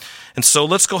And so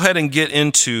let's go ahead and get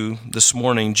into this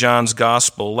morning John's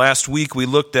Gospel. Last week we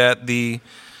looked at an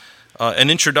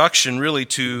introduction really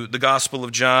to the Gospel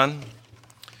of John,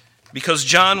 because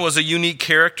John was a unique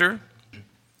character,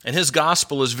 and his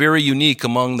Gospel is very unique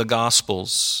among the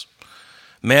Gospels.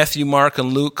 Matthew, Mark,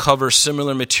 and Luke cover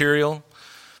similar material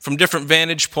from different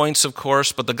vantage points, of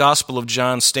course, but the Gospel of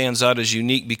John stands out as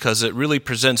unique because it really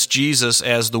presents Jesus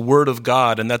as the Word of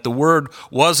God, and that the Word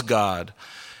was God.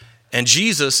 And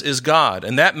Jesus is God.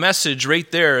 And that message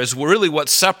right there is really what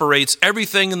separates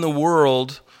everything in the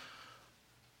world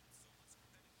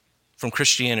from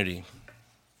Christianity.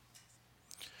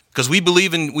 Because we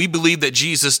believe that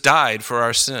Jesus died for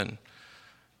our sin.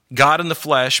 God in the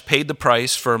flesh paid the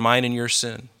price for mine and your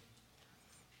sin.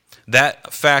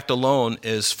 That fact alone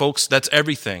is, folks, that's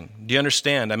everything. Do you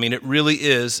understand? I mean, it really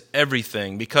is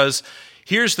everything. Because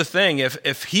here's the thing,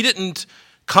 if he didn't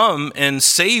come and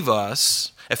save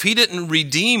us, if he didn't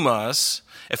redeem us,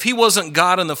 if he wasn't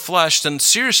God in the flesh, then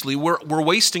seriously, we're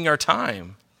wasting our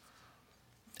time.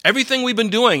 Everything we've been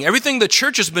doing, everything the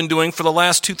church has been doing for the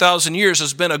last 2,000 years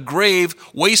has been a grave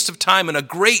waste of time and a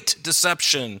great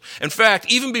deception. In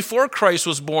fact, even before Christ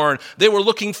was born, they were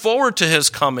looking forward to his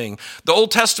coming. The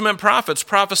Old Testament prophets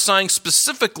prophesying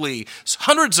specifically,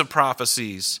 hundreds of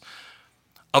prophecies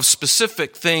of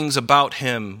specific things about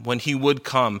him when he would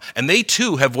come. And they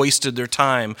too have wasted their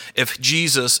time if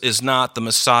Jesus is not the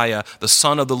Messiah, the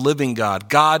Son of the living God,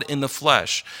 God in the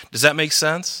flesh. Does that make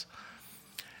sense?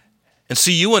 And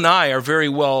see, you and I are very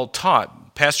well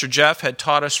taught. Pastor Jeff had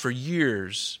taught us for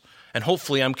years, and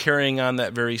hopefully I'm carrying on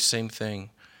that very same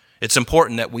thing. It's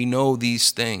important that we know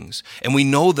these things, and we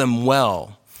know them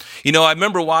well. You know, I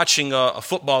remember watching a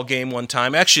football game one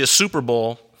time, actually a Super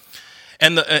Bowl.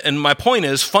 And my point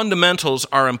is, fundamentals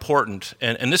are important,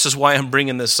 and this is why I'm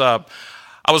bringing this up.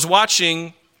 I was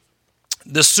watching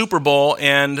the Super Bowl,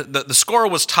 and the score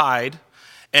was tied,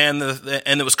 and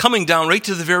it was coming down right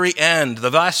to the very end,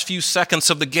 the last few seconds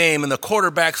of the game, and the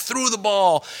quarterback threw the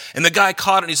ball, and the guy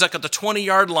caught it, and he's like at the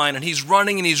 20-yard line, and he's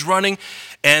running,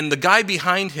 and the guy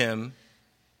behind him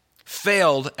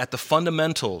failed at the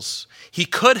fundamentals. He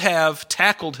could have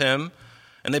tackled him,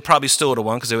 and they probably still would have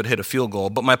won because they would have hit a field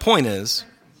goal. But my point is,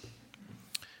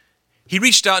 he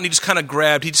reached out and he just kind of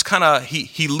grabbed,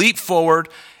 he leaped forward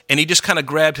and he just kind of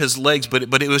grabbed his legs, but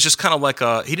it was just kind of like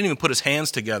he didn't even put his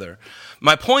hands together.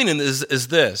 My point is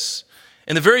this.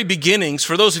 In the very beginnings,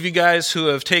 for those of you guys who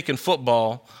have taken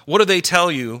football, what do they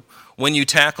tell you when you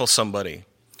tackle somebody?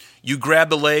 You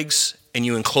grab the legs and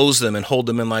you enclose them and hold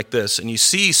them in like this. And you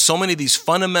see so many of these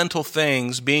fundamental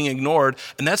things being ignored,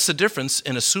 and that's the difference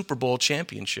in a Super Bowl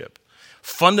championship.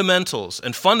 Fundamentals.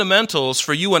 And fundamentals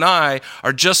for you and I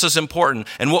are just as important.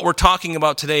 And what we're talking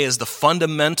about today is the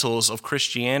fundamentals of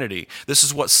Christianity. This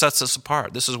is what sets us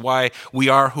apart. This is why we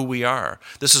are who we are.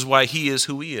 This is why he is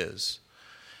who he is.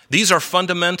 These are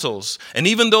fundamentals. And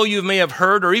even though you may have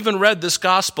heard or even read this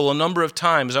gospel a number of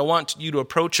times, I want you to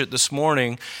approach it this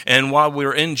morning and while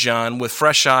we're in John with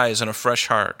fresh eyes and a fresh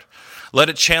heart. Let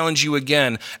it challenge you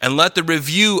again, and let the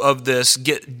review of this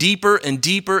get deeper and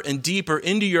deeper and deeper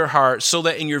into your heart so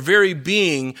that in your very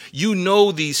being you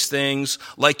know these things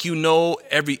like you know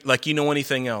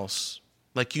anything else.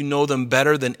 Like you know them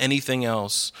better than anything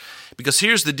else. Because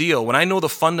here's the deal, when I know the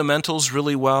fundamentals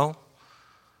really well,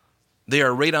 they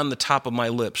are right on the top of my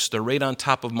lips. They're right on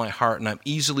top of my heart, and I'm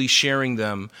easily sharing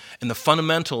them. And the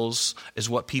fundamentals is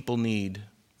what people need.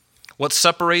 What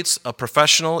separates a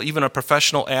professional, even a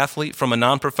professional athlete, from a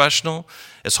non-professional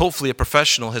is hopefully a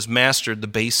professional has mastered the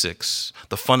basics,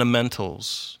 the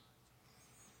fundamentals.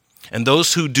 And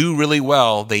those who do really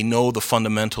well, they know the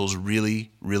fundamentals really,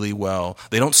 really well.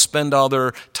 They don't spend all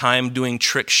their time doing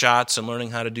trick shots and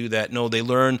learning how to do that. No, they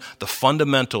learn the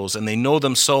fundamentals, and they know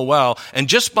them so well. And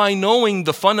just by knowing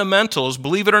the fundamentals,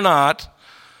 believe it or not,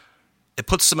 it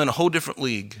puts them in a whole different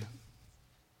league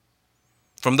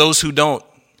from those who don't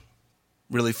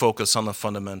really focus on the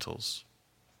fundamentals.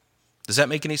 Does that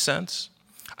make any sense?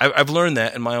 I've learned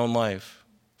that in my own life.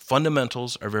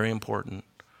 Fundamentals are very important.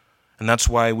 And that's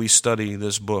why we study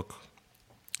this book.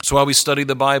 That's why we study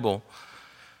the Bible.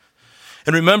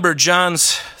 And remember,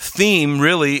 John's theme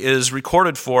really is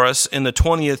recorded for us in the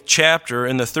 20th chapter,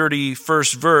 in the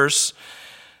 31st verse.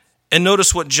 And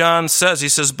notice what John says. He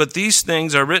says, "But these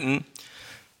things are written,"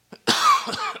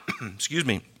 excuse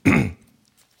me,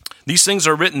 "these things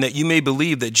are written that you may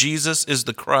believe that Jesus is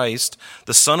the Christ,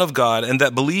 the Son of God, and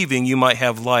that believing you might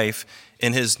have life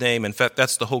in his name." In fact,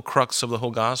 that's the whole crux of the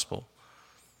whole gospel.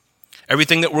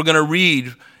 Everything that we're going to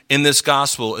read in this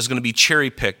gospel is going to be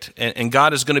cherry-picked, and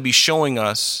God is going to be showing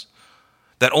us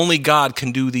that only God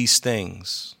can do these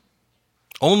things.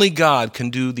 Only God can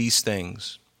do these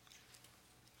things.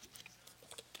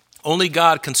 Only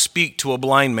God can speak to a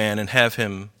blind man and have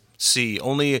him see.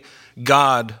 Only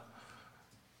God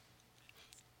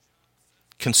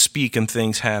can speak and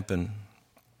things happen.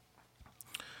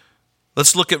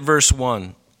 Let's look at verse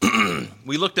 1.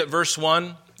 We looked at verse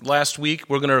 1 last week.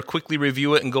 We're going to quickly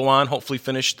review it and go on, hopefully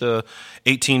finish the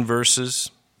 18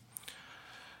 verses.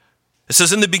 It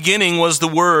says, "In the beginning was the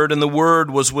Word, and the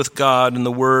Word was with God, and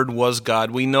the Word was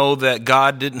God." We know that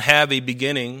God didn't have a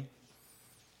beginning.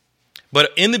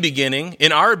 But in the beginning,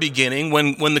 in our beginning,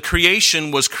 when the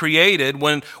creation was created,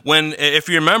 when if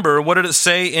you remember, what did it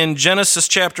say in Genesis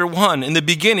chapter 1? In the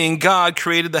beginning, God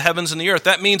created the heavens and the earth.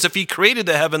 That means if he created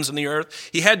the heavens and the earth,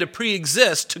 he had to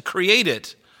pre-exist to create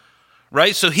it,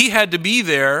 right? So he had to be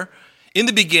there in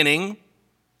the beginning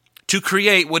to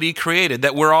create what he created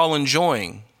that we're all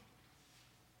enjoying.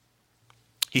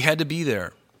 He had to be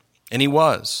there, and he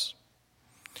was.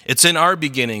 It's in our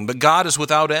beginning, but God is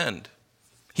without end.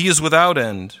 He is without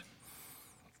end.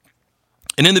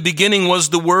 And in the beginning was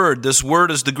the Word. This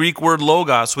word is the Greek word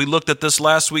logos. We looked at this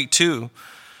last week too.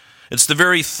 It's the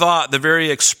very thought, the very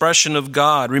expression of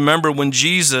God. Remember when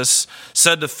Jesus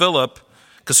said to Philip,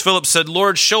 because Philip said,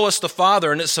 "Lord, show us the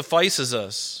Father, and it suffices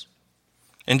us."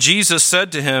 And Jesus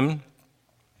said to him,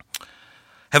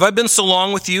 "Have I been so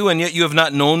long with you, and yet you have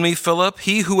not known me, Philip?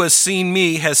 He who has seen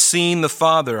me has seen the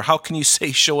Father. How can you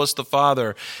say, 'Show us the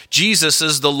Father'?" Jesus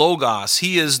is the Logos.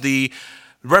 He is the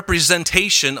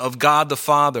representation of God the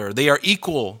Father. They are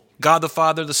equal. God the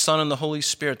Father, the Son, and the Holy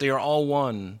Spirit. They are all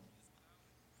one.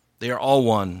 They are all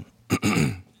one.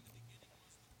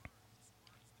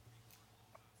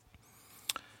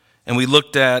 And we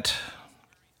looked at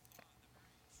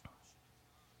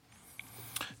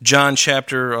John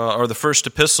or the first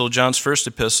epistle, John's first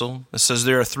epistle. It says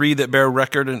there are three that bear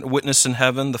record and witness in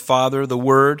heaven: the Father, the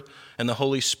Word, and the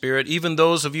Holy Spirit. Even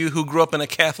those of you who grew up in a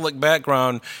Catholic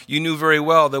background, you knew very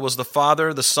well there was the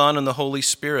Father, the Son, and the Holy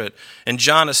Spirit. And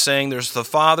John is saying there's the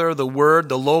Father, the Word,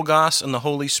 the Logos, and the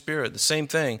Holy Spirit. The same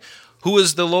thing. Who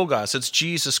is the Logos? It's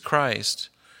Jesus Christ.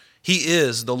 He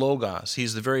is the Logos.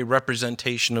 He's the very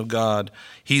representation of God.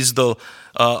 He's a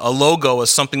logo is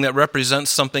something that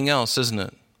represents something else, isn't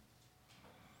it?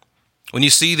 When you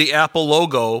see the Apple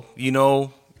logo, you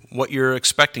know what you're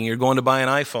expecting. You're going to buy an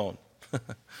iPhone.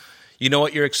 You know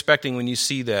what you're expecting when you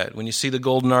see that. When you see the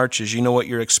golden arches, you know what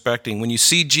you're expecting. When you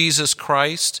see Jesus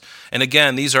Christ, and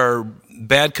again, these are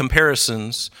bad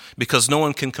comparisons because no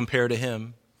one can compare to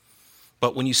him.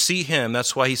 But when you see him,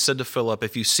 that's why he said to Philip,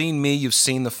 "If you've seen me, you've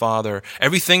seen the Father."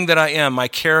 Everything that I am, my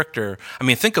character, I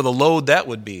mean, think of the load that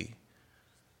would be.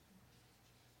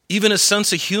 Even a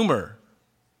sense of humor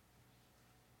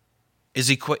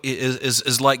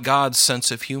is like God's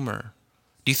sense of humor.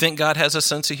 Do you think God has a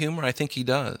sense of humor? I think he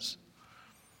does.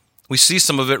 We see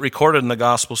some of it recorded in the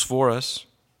Gospels for us.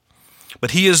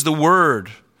 But he is the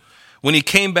Word. When he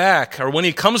came back, or when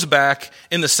he comes back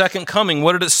in the second coming,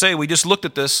 what did it say? We just looked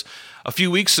at this a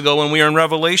few weeks ago when we were in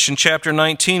Revelation chapter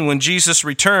 19. When Jesus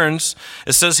returns,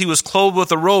 it says he was clothed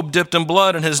with a robe dipped in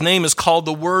blood, and his name is called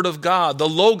the Word of God, the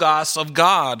Logos of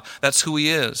God. That's who he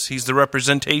is. He's the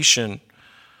representation.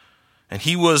 And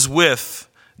he was with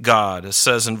God, it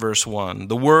says in verse 1.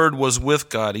 The Word was with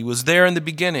God. He was there in the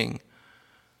beginning.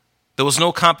 There was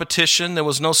no competition. There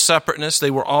was no separateness.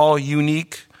 They were all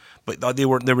unique, but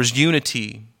there was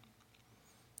unity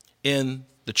in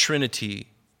the Trinity.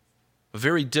 A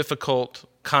very difficult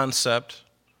concept.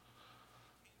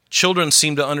 Children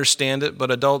seem to understand it,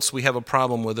 but adults, we have a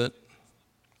problem with it.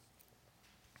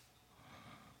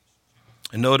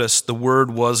 And notice, the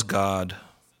Word was God.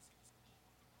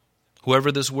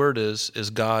 Whoever this Word is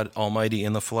God Almighty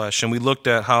in the flesh. And we looked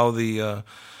at how the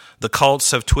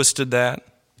cults have twisted that.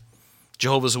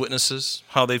 Jehovah's Witnesses,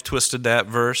 how they've twisted that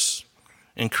verse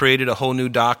and created a whole new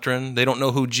doctrine. They don't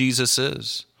know who Jesus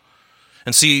is.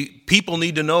 And see, people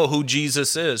need to know who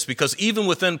Jesus is, because even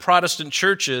within Protestant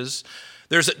churches,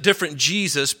 there's a different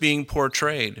Jesus being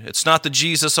portrayed. It's not the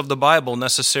Jesus of the Bible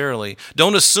necessarily.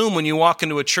 Don't assume when you walk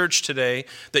into a church today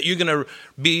that you're going to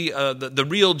be, the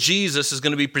real Jesus is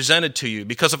going to be presented to you.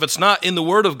 Because if it's not in the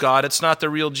Word of God, it's not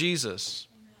the real Jesus.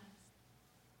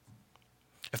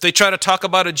 If they try to talk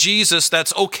about a Jesus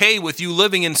that's okay with you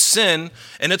living in sin,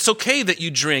 and it's okay that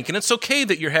you drink, and it's okay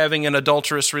that you're having an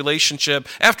adulterous relationship.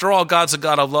 After all, God's a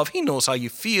God of love. He knows how you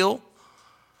feel.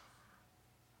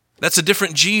 That's a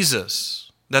different Jesus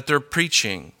that they're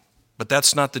preaching, but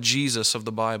that's not the Jesus of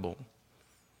the Bible.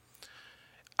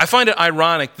 I find it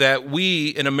ironic that we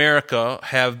in America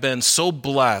have been so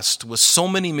blessed with so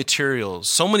many materials,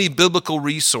 so many biblical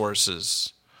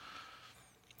resources,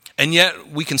 And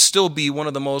yet we can still be one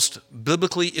of the most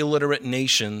biblically illiterate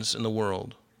nations in the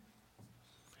world.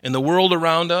 In the world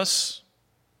around us,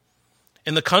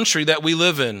 in the country that we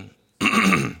live in,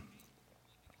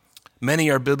 many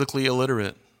are biblically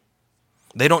illiterate.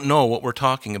 They don't know what we're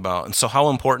talking about. And so how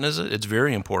important is it? It's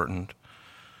very important.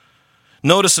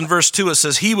 Notice in verse 2 it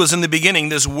says, he was in the beginning,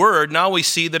 this word. Now we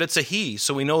see that it's a he,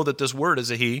 so we know that this word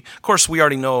is a he. Of course, we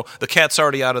already know, the cat's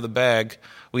already out of the bag.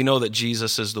 We know that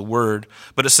Jesus is the word.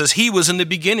 But it says he was in the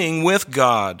beginning with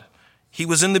God. He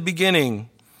was in the beginning.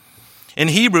 In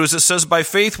Hebrews, it says, by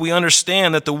faith we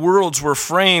understand that the worlds were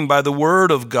framed by the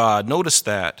word of God. Notice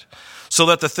that. So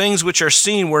that the things which are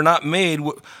seen were not made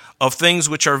of things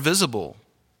which are visible.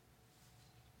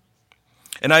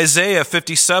 In Isaiah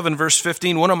 57, verse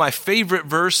 15, one of my favorite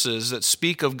verses that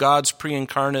speak of God's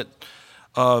pre-incarnate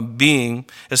being,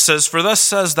 it says, for thus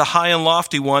says the high and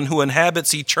lofty one who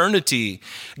inhabits eternity.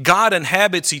 God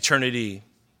inhabits eternity.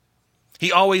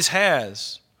 He always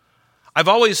has. I've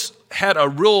always had a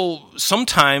real,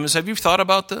 sometimes, have you thought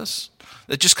about this?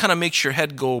 It just kind of makes your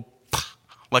head go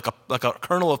like a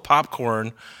kernel of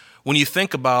popcorn when you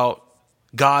think about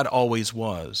God always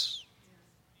was.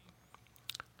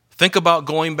 Think about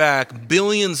going back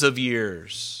billions of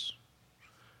years.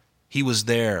 He was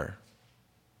there.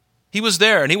 He was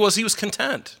there, and he was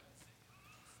content.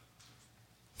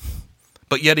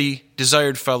 But yet he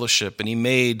desired fellowship, and he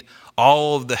made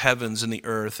all of the heavens and the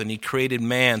earth, and he created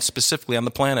man specifically on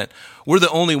the planet. We're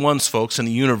the only ones, folks, in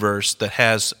the universe that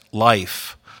has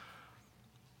life.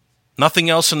 Nothing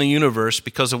else in the universe,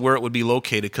 because of where it would be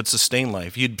located, could sustain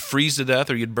life. You'd freeze to death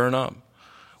or you'd burn up.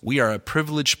 We are a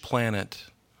privileged planet,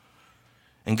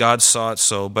 and God saw it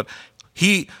so. But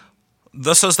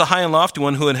thus says the high and lofty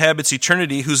one who inhabits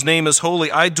eternity, whose name is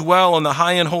holy. I dwell in the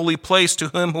high and holy place to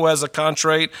him who has a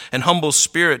contrite and humble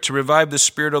spirit, to revive the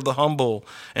spirit of the humble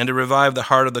and to revive the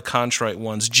heart of the contrite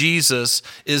ones. Jesus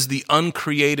is the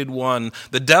uncreated one.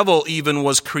 The devil even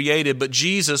was created, but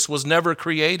Jesus was never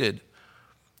created.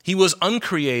 He was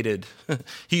uncreated.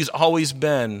 He's always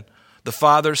been the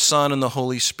Father, Son, and the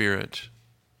Holy Spirit.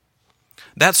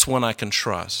 That's one I can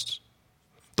trust.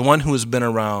 The one who has been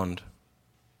around.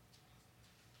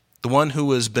 The one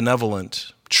who is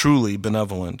benevolent, truly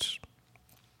benevolent.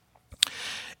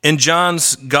 In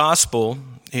John's Gospel,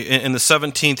 in the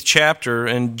 17th chapter,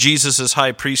 in Jesus'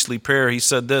 high priestly prayer, he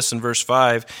said this in verse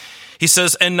 5. He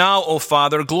says, and now, O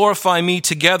Father, glorify me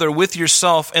together with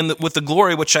yourself and with the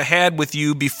glory which I had with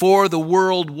you before the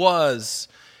world was.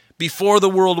 Before the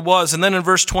world was. And then in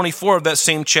verse 24 of that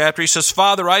same chapter, he says,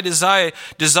 Father, I desire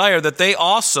that they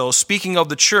also, speaking of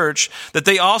the church, that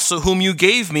they also whom you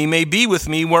gave me may be with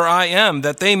me where I am,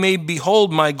 that they may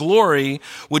behold my glory,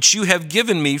 which you have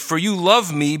given me, for you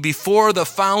loved me before the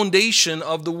foundation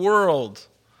of the world.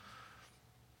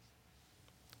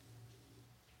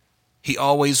 He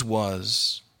always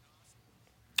was.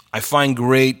 I find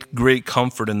great, great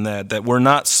comfort in that we're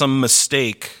not some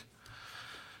mistake.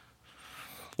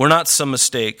 We're not some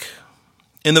mistake.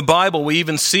 In the Bible, we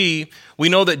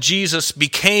know that Jesus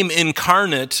became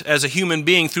incarnate as a human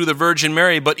being through the Virgin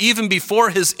Mary, but even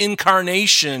before his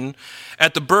incarnation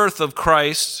at the birth of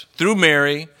Christ through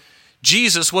Mary,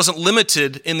 Jesus wasn't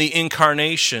limited in the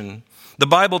incarnation. The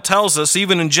Bible tells us,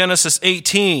 even in Genesis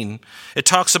 18, it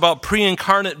talks about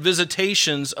pre-incarnate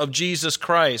visitations of Jesus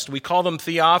Christ. We call them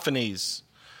theophanies,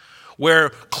 where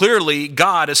clearly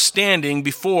God is standing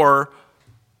before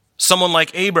someone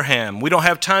like Abraham. We don't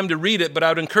have time to read it, but I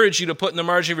would encourage you to put in the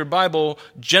margin of your Bible,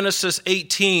 Genesis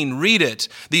 18, read it.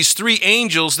 These three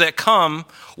angels that come,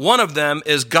 one of them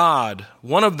is God,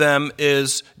 one of them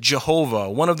is Jehovah,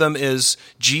 one of them is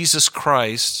Jesus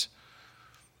Christ.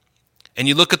 And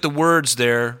you look at the words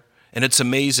there, and it's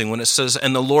amazing when it says,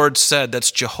 and the Lord said, that's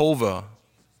Jehovah.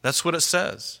 That's what it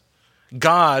says.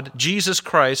 God, Jesus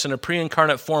Christ, in a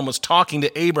pre-incarnate form, was talking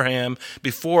to Abraham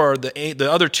before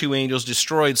the other two angels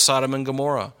destroyed Sodom and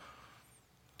Gomorrah.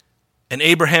 And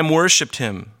Abraham worshipped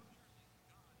him.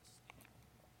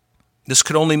 This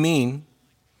could only mean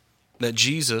that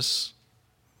Jesus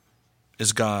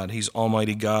is God. He's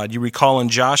Almighty God. You recall in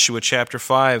Joshua chapter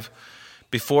 5,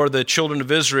 before the children of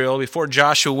Israel, before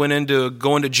Joshua went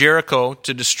go into Jericho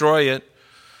to destroy it,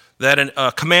 that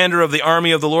a commander of the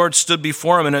army of the Lord stood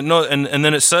before him. And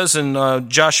then it says in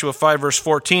Joshua 5, verse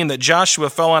 14, that Joshua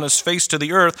fell on his face to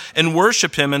the earth and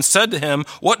worshipped him and said to him,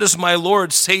 what does my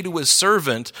Lord say to his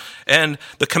servant? And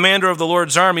the commander of the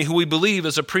Lord's army, who we believe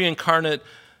is a pre-incarnate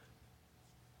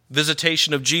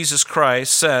visitation of Jesus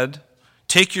Christ, said,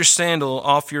 take your sandal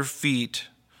off your feet,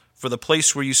 for the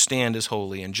place where you stand is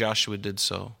holy. And Joshua did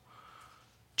so.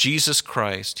 Jesus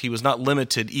Christ, he was not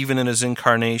limited even in his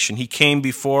incarnation. He came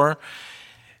before,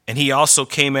 And he also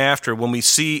came after. When we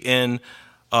see in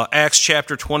Acts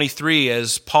chapter 23,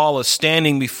 as Paul is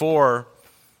standing before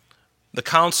the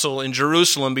council in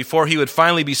Jerusalem, before he would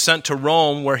finally be sent to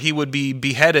Rome, where he would be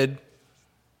beheaded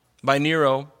by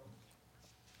Nero.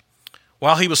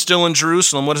 While he was still in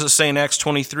Jerusalem, what does it say in Acts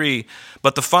 23?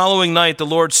 But the following night the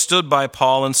Lord stood by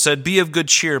Paul and said, "Be of good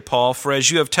cheer, Paul, for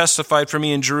as you have testified for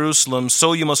me in Jerusalem,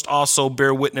 so you must also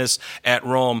bear witness at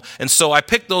Rome." And so I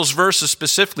picked those verses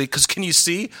specifically because can you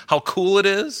see how cool it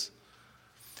is?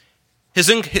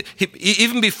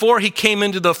 Even before he came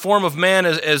into the form of man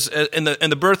as in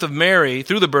the birth of Mary,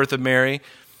 through the birth of Mary,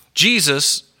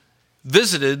 Jesus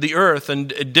visited the earth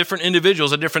and different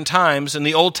individuals at different times in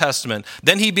the Old Testament.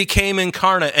 Then he became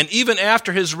incarnate. And even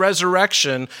after his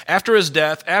resurrection, after his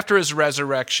death, after his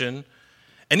resurrection,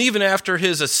 and even after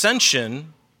his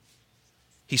ascension,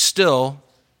 he's still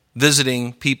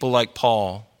visiting people like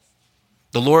Paul.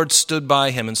 The Lord stood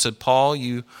by him and said, "Paul,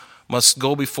 you must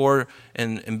go before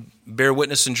and bear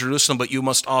witness in Jerusalem, but you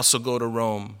must also go to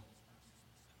Rome."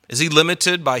 Is he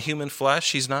limited by human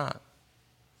flesh? He's not.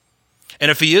 And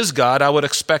if he is God, I would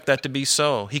expect that to be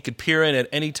so. He could peer in at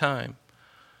any time.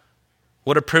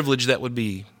 What a privilege that would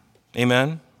be.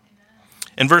 Amen?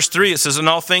 In verse 3 it says, "And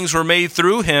all things were made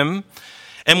through him,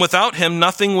 and without him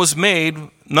nothing was made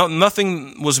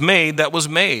that was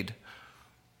made."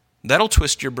 That'll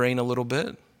twist your brain a little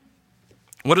bit.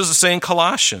 What does it say in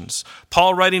Colossians?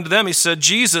 Paul writing to them, he said,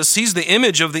 "Jesus, he's the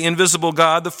image of the invisible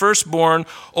God, the firstborn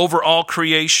over all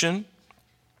creation.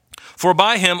 For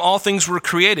by him all things were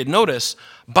created." Notice,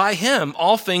 by him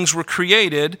all things were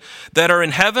created that are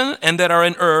in heaven and that are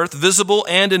in earth, visible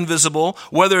and invisible,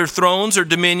 whether thrones or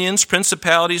dominions,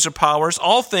 principalities or powers.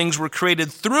 All things were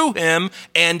created through him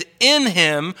and in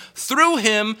him, through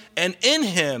him and in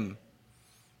him.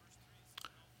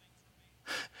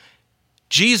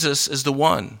 Jesus is the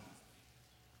one.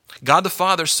 God the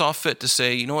Father saw fit to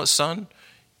say, "You know what, son?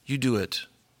 You do it."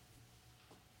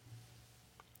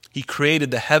 He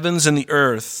created the heavens and the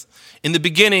earth. In the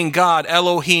beginning, God,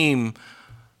 Elohim,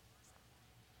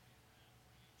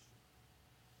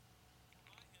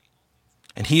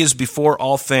 and he is before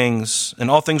all things,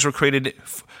 and all things were created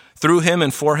through him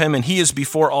and for him, and he is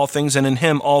before all things, and in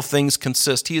him all things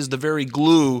consist. He is the very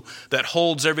glue that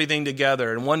holds everything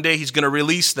together, and one day he's going to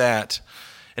release that,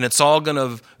 and it's all going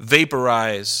to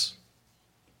vaporize.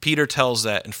 Peter tells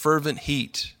that in fervent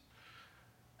heat.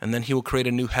 And then he will create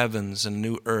a new heavens and a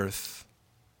new earth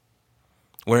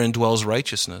wherein dwells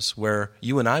righteousness, where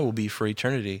you and I will be for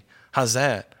eternity. How's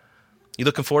that? You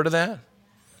looking forward to that?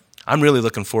 I'm really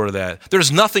looking forward to that.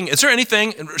 There's nothing, is there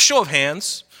anything, show of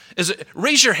hands,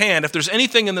 raise your hand if there's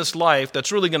anything in this life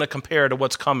that's really going to compare to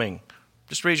what's coming.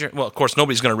 Just raise your, well, of course,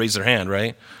 nobody's going to raise their hand,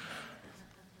 right?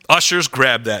 Ushers,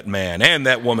 grab that man and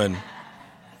that woman.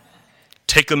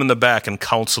 Take them in the back and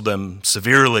counsel them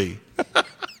severely.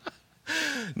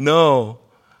 No.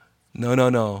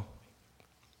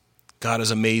 God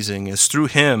is amazing. It's through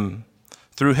him.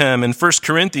 In 1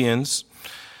 Corinthians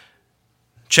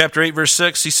chapter 8, verse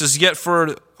 6, he says, "Yet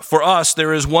for us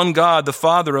there is one God, the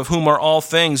Father, of whom are all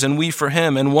things, and we for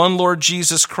him, and one Lord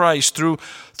Jesus Christ, through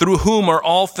whom are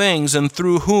all things, and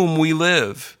through whom we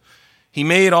live." He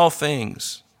made all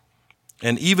things.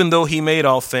 And even though he made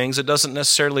all things, it doesn't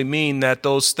necessarily mean that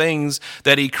those things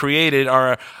that he created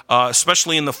are,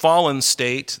 especially in the fallen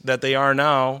state that they are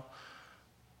now,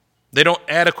 they don't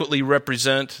adequately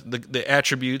represent the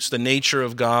attributes, the nature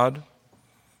of God.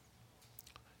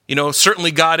 You know, certainly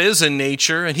God is in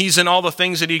nature, and he's in all the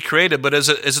things that he created, but is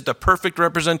it the perfect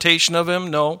representation of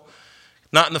him? No,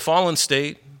 not in the fallen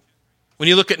state. When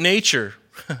you look at nature,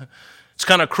 it's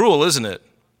kind of cruel, isn't it?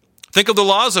 Think of the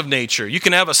laws of nature. You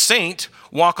can have a saint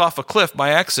walk off a cliff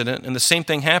by accident, and the same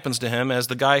thing happens to him as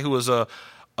the guy who was a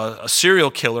serial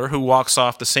killer who walks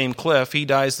off the same cliff. He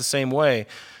dies the same way.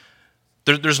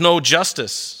 There's no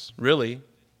justice, really.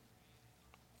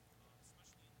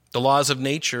 The laws of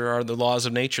nature are the laws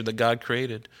of nature that God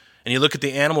created. And you look at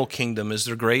the animal kingdom. Is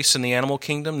there grace in the animal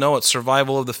kingdom? No, it's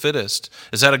survival of the fittest.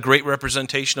 Is that a great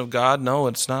representation of God? No,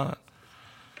 it's not.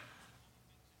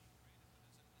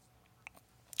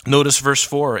 Notice verse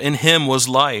 4. "In him was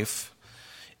life."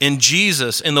 In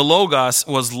Jesus, in the Logos,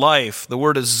 was life. The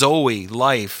word is Zoe,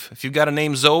 life. If you've got a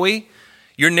name Zoe,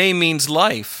 your name means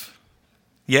life.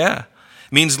 Yeah,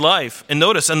 means life. And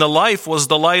notice, and the life was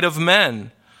the light of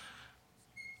men.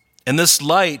 And this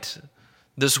light,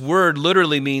 this word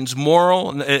literally means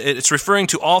moral. It's referring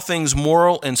to all things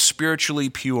moral and spiritually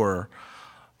pure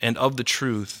and of the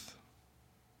truth.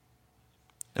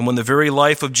 And when the very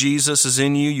life of Jesus is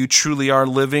in you, you truly are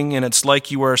living, and it's like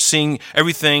you are seeing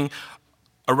everything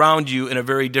around you in a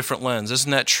very different lens.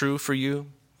 Isn't that true for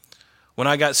you? When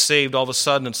I got saved, all of a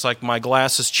sudden it's like my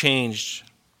glasses changed.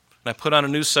 And I put on a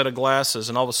new set of glasses,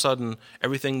 and all of a sudden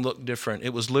everything looked different.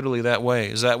 It was literally that way.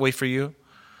 Is that way for you?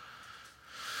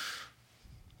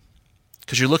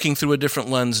 Because you're looking through a different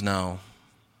lens now.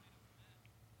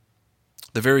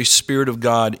 The very Spirit of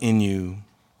God in you.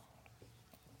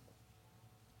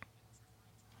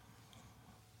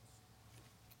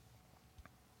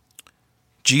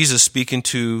 Jesus speaking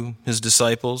to his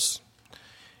disciples,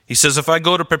 he says, if I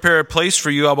go to prepare a place for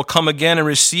you, I will come again and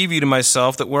receive you to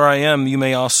myself, that where I am you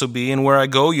may also be, and where I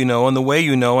go you know, and the way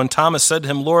you know. And Thomas said to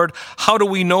him, Lord, how do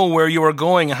we know where you are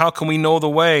going, and how can we know the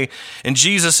way? And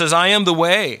Jesus says, I am the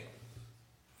way,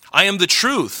 I am the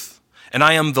truth, and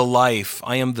I am the life.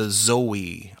 I am the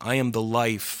Zoe, I am the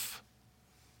life.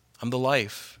 I'm the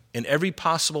life. In every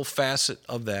possible facet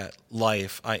of that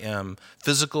life, I am.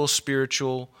 Physical,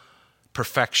 spiritual,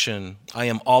 perfection. I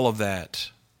am all of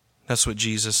that. That's what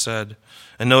Jesus said.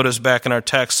 And notice back in our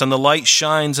text, and the light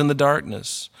shines in the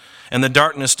darkness, and the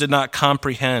darkness did not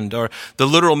comprehend. Or the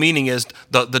literal meaning is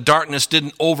the darkness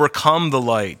didn't overcome the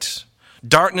light.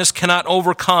 Darkness cannot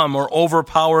overcome or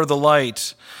overpower the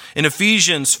light. In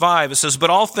Ephesians 5, it says, but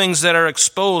all things that are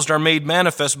exposed are made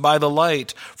manifest by the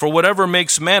light, for whatever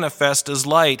makes manifest is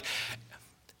light.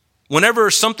 Whenever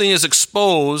something is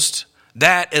exposed,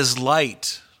 that is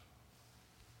light.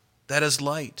 That is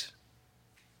light.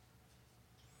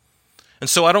 And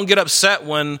so I don't get upset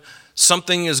when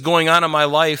something is going on in my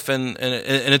life and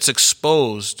it's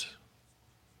exposed.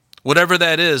 Whatever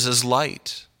that is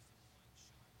light.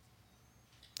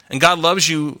 And God loves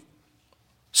you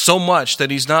so much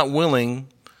that he's not willing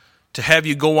to have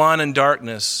you go on in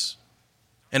darkness.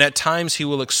 And at times he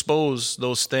will expose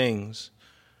those things.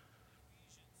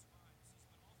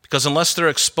 Because unless they're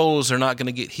exposed, they're not going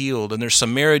to get healed. And there's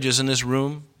some marriages in this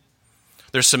room.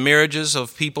 There's some marriages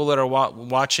of people that are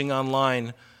watching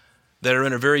online that are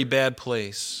in a very bad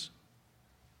place.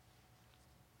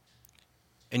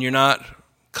 And you're not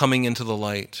coming into the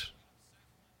light.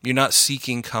 You're not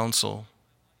seeking counsel.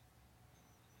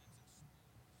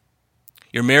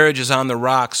 Your marriage is on the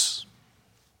rocks.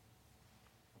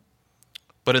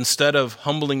 But instead of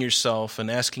humbling yourself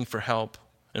and asking for help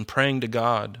and praying to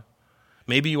God,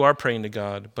 maybe you are praying to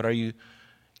God, but are you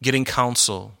getting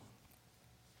counsel?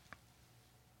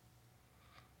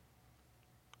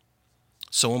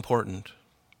 So important.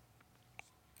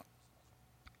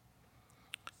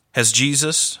 Has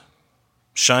Jesus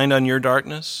shined on your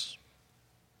darkness?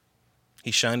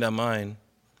 He shined on mine. And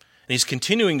he's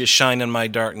continuing to shine on my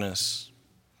darkness.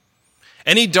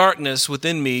 Any darkness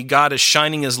within me, God is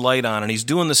shining his light on, and he's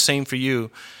doing the same for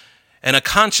you. And a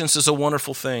conscience is a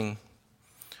wonderful thing.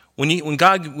 When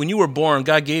you were born,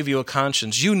 God gave you a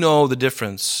conscience. You know the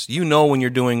difference. You know when you're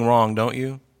doing wrong, don't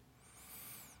you?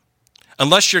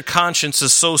 Unless your conscience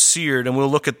is so seared, and we'll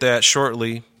look at that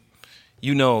shortly,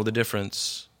 you know the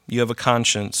difference. You have a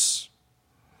conscience.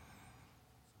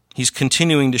 He's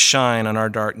continuing to shine on our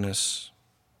darkness.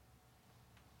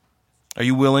 Are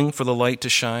you willing for the light to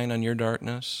shine on your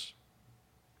darkness?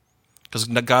 Because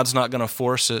God's not going to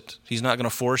force it. He's not going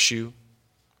to force you.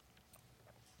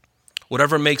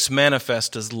 Whatever makes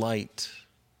manifest is light.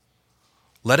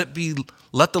 Let the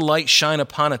light shine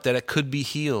upon it that it could be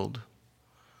healed.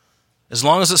 As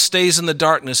long as it stays in the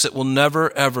darkness, it will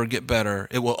never, ever get better.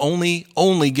 It will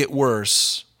only get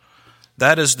worse.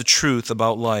 That is the truth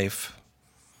about life.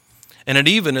 And it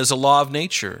even is a law of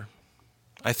nature.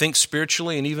 I think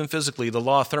spiritually and even physically, the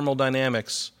law of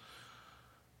thermodynamics,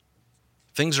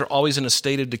 things are always in a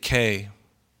state of decay.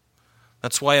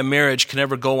 That's why a marriage can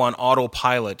never go on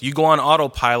autopilot. You go on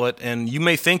autopilot and you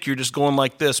may think you're just going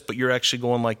like this, but you're actually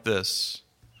going like this.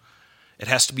 It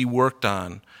has to be worked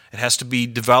on. It has to be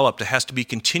developed. It has to be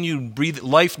continued.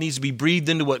 Life needs to be breathed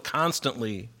into it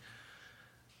constantly.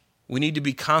 We need to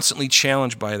be constantly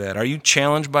challenged by that. Are you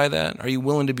challenged by that? Are you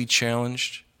willing to be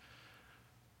challenged?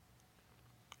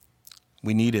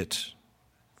 We need it.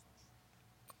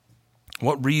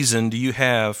 What reason do you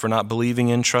have for not believing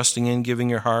in, trusting in, giving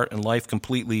your heart and life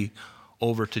completely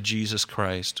over to Jesus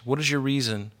Christ? What is your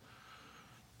reason?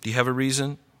 Do you have a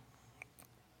reason?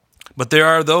 But there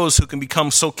are those who can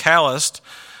become so calloused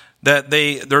that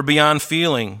they're beyond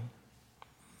feeling.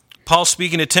 Paul,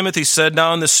 speaking to Timothy, said,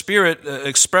 now in the Spirit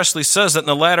expressly says that in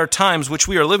the latter times, which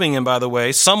we are living in, by the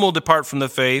way, some will depart from the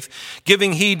faith,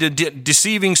 giving heed to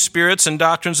deceiving spirits and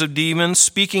doctrines of demons,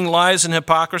 speaking lies and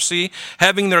hypocrisy,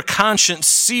 having their conscience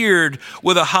seared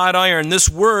with a hot iron. This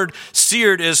word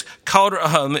seared is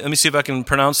let me see if I can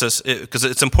pronounce this, because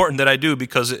it's important that I do,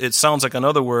 because it sounds like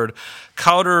another word.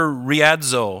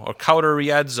 Cauteriazo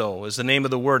is the name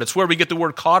of the word. It's where we get the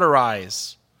word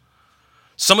cauterize.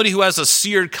 Somebody who has a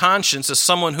seared conscience is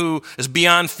someone who is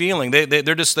beyond feeling.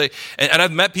 And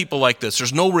I've met people like this.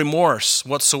 There's no remorse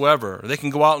whatsoever. They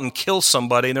can go out and kill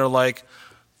somebody, and they're like,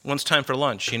 when's time for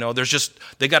lunch?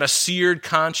 They got a seared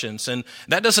conscience, and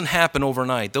that doesn't happen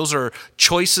overnight. Those are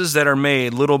choices that are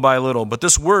made little by little. But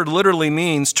this word literally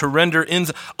means to render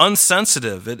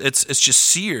unsensitive. It's just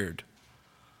seared,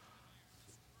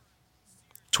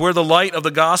 to where the light of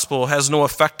the gospel has no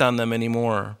effect on them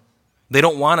anymore. They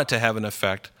don't want it to have an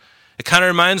effect. It kind of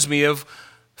reminds me of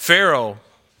Pharaoh,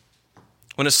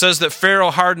 when it says that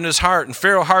Pharaoh hardened his heart, and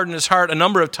Pharaoh hardened his heart a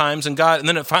number of times, and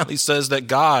then it finally says that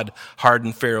God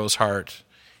hardened Pharaoh's heart.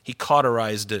 He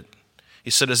cauterized it. He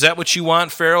said, is that what you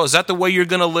want, Pharaoh? Is that the way you're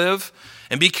going to live?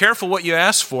 And be careful what you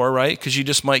ask for, right? Because you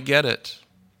just might get it.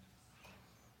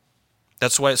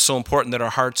 That's why it's so important that our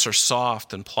hearts are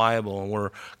soft and pliable, and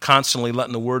we're constantly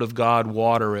letting the Word of God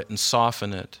water it and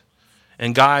soften it.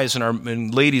 And guys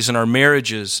and ladies in our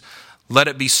marriages, let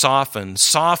it be softened.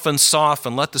 Soften.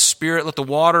 Let the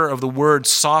water of the Word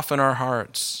soften our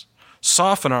hearts.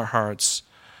 Soften our hearts.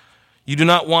 You do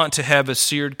not want to have a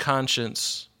seared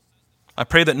conscience. I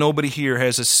pray that nobody here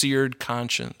has a seared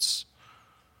conscience.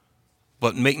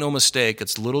 But make no mistake,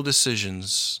 it's little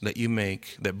decisions that you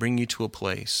make that bring you to a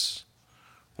place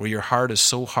where your heart is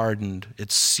so hardened,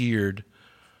 it's seared.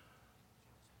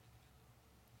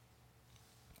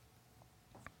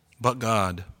 But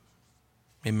God.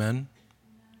 Amen?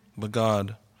 But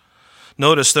God.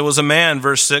 Notice there was a man,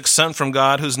 verse 6, sent from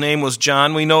God whose name was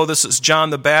John. We know this is John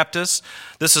the Baptist.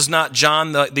 This is not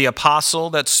John the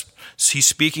apostle that's he's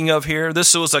speaking of here.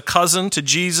 This was a cousin to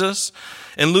Jesus.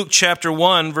 In Luke chapter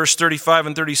 1, verse 35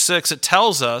 and 36, it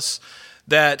tells us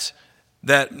that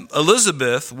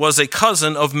Elizabeth was a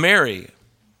cousin of Mary.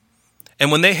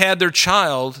 And when they had their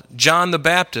child, John the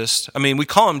Baptist, we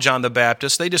call him John the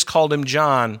Baptist, they just called him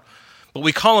John. But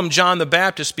we call him John the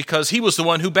Baptist because he was the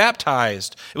one who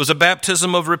baptized. It was a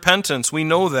baptism of repentance. We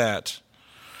know that.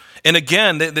 And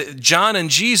again, John and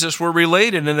Jesus were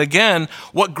related. And again,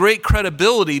 what great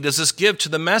credibility does this give to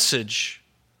the message?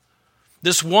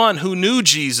 This one who knew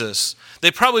Jesus. They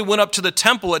probably went up to the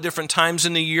temple at different times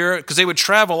in the year because they would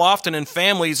travel often in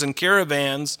families and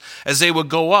caravans as they would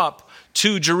go up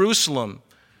to Jerusalem.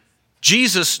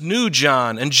 Jesus knew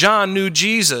John, and John knew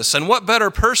Jesus. And what better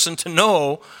person to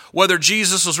know whether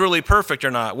Jesus was really perfect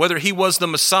or not, whether he was the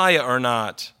Messiah or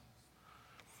not?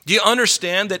 Do you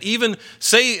understand that even,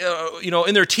 say,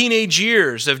 in their teenage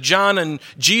years, if John and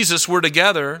Jesus were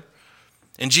together,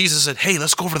 and Jesus said, hey,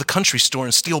 let's go over to the country store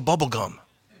and steal bubble gum.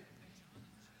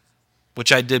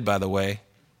 Which I did, by the way,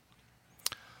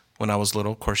 when I was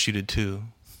little. Of course, you did too.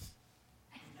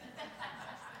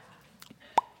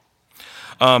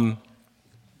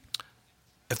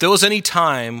 If there was any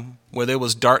time where there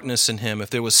was darkness in him, if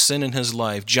there was sin in his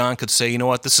life, John could say, you know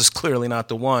what, this is clearly not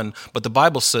the one. But the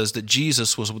Bible says that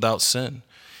Jesus was without sin.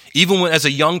 Even when, as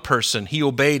a young person, he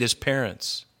obeyed his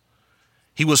parents.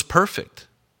 He was perfect.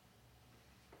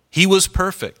 He was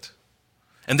perfect.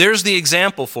 And there's the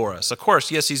example for us. Of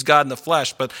course, yes, he's God in the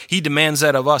flesh, but he demands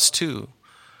that of us too.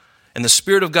 And the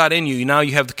Spirit of God in you, now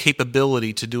you have the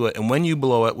capability to do it. And when you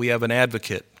blow it, we have an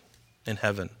advocate in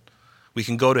heaven. We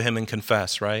can go to him and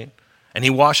confess, right? And he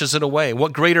washes it away.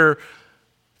 What greater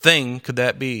thing could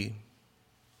that be?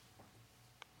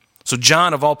 So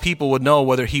John, of all people, would know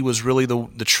whether he was really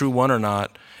the true one or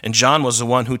not. And John was the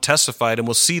one who testified, and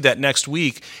we'll see that next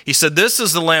week. He said, this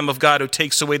is the Lamb of God who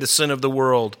takes away the sin of the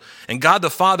world. And God the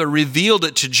Father revealed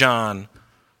it to John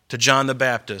the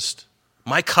Baptist.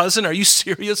 My cousin, are you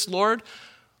serious, Lord?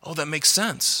 Oh, that makes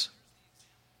sense.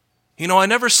 I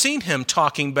never seen him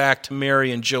talking back to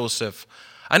Mary and Joseph.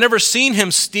 I never seen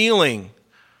him stealing.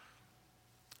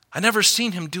 I never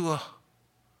seen him do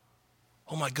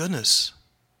oh my goodness.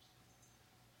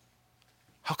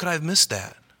 How could I have missed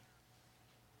that?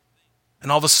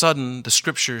 And all of a sudden, the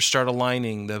scriptures start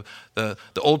aligning, the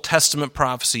Old Testament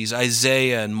prophecies,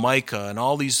 Isaiah and Micah and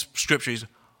all these scriptures.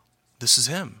 This is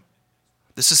him.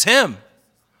 This is him.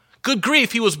 Good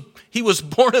grief, he was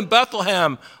born in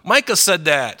Bethlehem. Micah said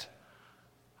that.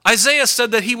 Isaiah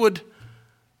said that he would,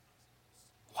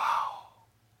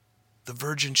 the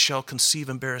virgin shall conceive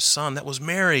and bear a son. That was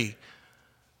Mary.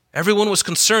 Everyone was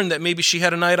concerned that maybe she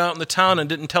had a night out in the town and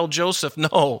didn't tell Joseph.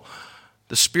 No,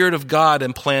 the Spirit of God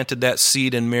implanted that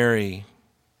seed in Mary.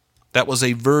 That was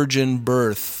a virgin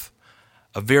birth,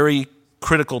 a very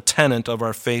critical tenet of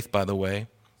our faith, by the way.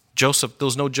 There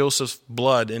was no Joseph's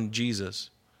blood in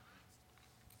Jesus.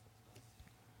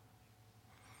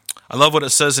 I love what it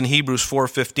says in Hebrews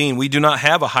 4:15. We do not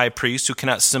have a high priest who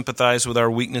cannot sympathize with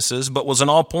our weaknesses, but was in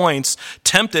all points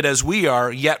tempted as we are,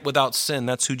 yet without sin.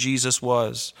 That's who Jesus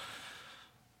was.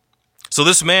 So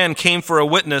this man came for a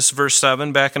witness, verse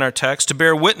 7, back in our text, to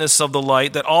bear witness of the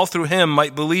light, that all through him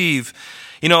might believe.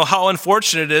 You know, how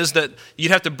unfortunate it is that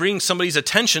you'd have to bring somebody's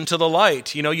attention to the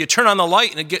light. You know, you turn on the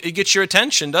light and it gets your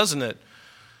attention, doesn't it?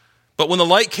 But when the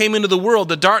light came into the world,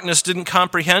 the darkness didn't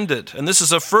comprehend it. And this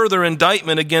is a further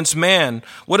indictment against man.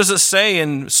 What does it say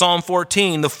in Psalm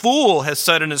 14? The fool has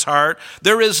said in his heart,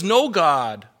 there is no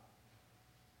God.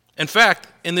 In fact,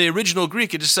 in the original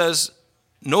Greek, it just says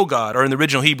no God, or in the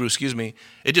original Hebrew,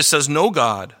 it just says no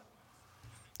God.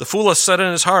 The fool has said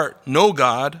in his heart, no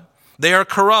God. They are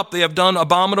corrupt. They have done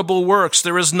abominable works.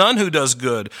 There is none who does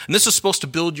good. And this is supposed to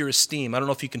build your esteem. I don't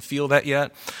know if you can feel that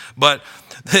yet, but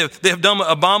they have done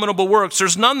abominable works.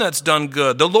 There's none that's done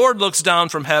good. The Lord looks down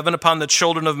from heaven upon the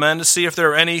children of men to see if there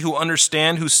are any who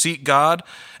understand, who seek God.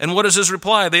 And what is his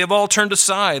reply? They have all turned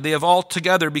aside. They have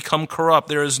altogether become corrupt.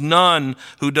 There is none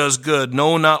who does good.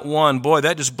 No, not one. Boy,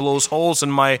 that just blows holes in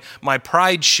my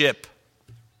pride ship.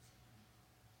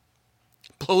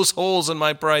 Blows holes in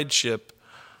my pride ship.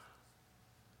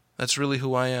 That's really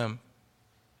who I am.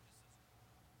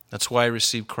 That's why I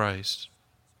received Christ.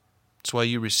 That's why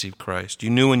you received Christ. You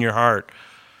knew in your heart.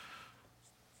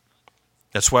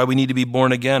 That's why we need to be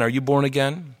born again. Are you born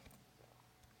again?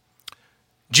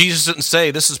 Jesus didn't say,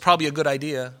 this is probably a good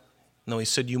idea. No, he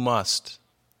said, you must.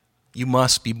 You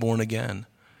must be born again.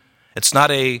 It's not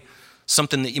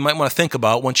something that you might want to think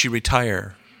about once you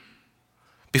retire.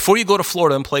 Before you go to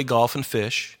Florida and play golf and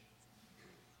fish,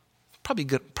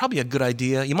 probably a good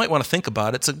idea. You might want to think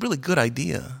about it. It's a really good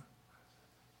idea.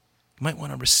 You might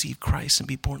want to receive Christ and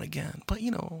be born again. But,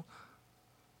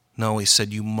 no, he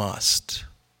said you must.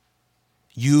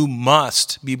 You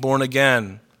must be born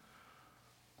again.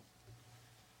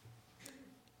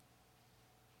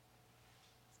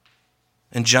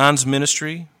 And John's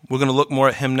ministry, we're going to look more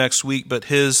at him next week, but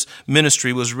his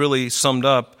ministry was really summed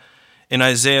up in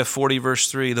Isaiah 40,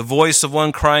 verse 3, the voice of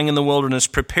one crying in the wilderness,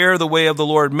 prepare the way of the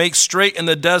Lord, make straight in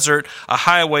the desert a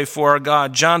highway for our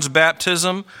God. John's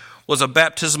baptism was a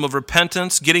baptism of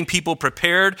repentance, getting people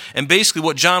prepared. And basically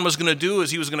what John was going to do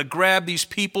is he was going to grab these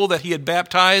people that he had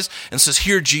baptized and says,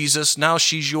 here, Jesus, now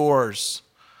she's yours.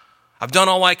 I've done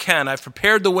all I can. I've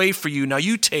prepared the way for you. Now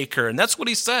you take her. And that's what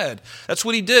he said. That's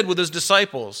what he did with his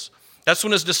disciples. That's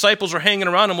when his disciples were hanging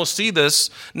around, and we'll see this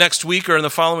next week or in the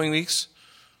following weeks.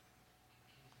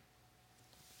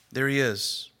 There he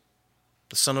is,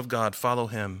 the Son of God. Follow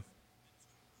him.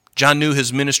 John knew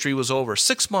his ministry was over.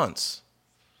 6 months.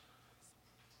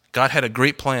 God had a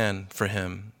great plan for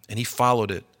him, and he followed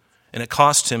it, and it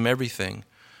cost him everything.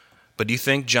 But do you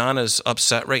think John is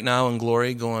upset right now in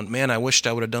glory, going, man, I wished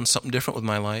I would have done something different with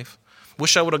my life.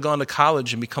 Wish I would have gone to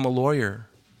college and become a lawyer.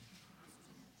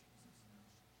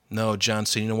 No, John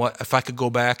said, you know what? If I could go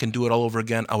back and do it all over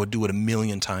again, I would do it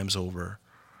 1,000,000 times over.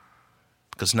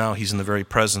 Because now he's in the very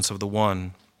presence of the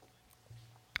one.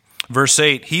 Verse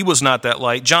 8, he was not that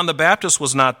light. John the Baptist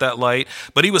was not that light,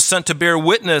 but he was sent to bear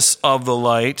witness of the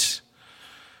light.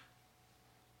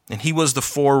 And he was the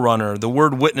forerunner. The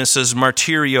word witness is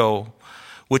martyrio,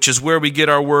 which is where we get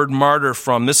our word martyr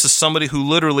from. This is somebody who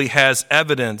literally has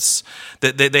evidence.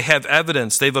 That they have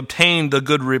evidence. They've obtained the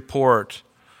good report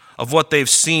of what they've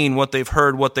seen, what they've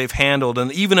heard, what they've handled.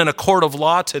 And even in a court of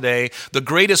law today, the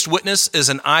greatest witness is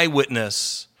an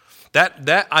eyewitness. That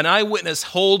an eyewitness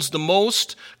holds the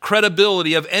most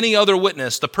credibility of any other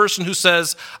witness. The person who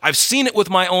says, I've seen it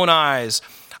with my own eyes.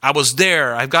 I was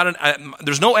there.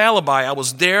 There's no alibi. I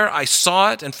was there. I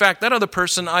saw it. In fact, that other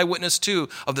person eyewitnessed too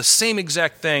of the same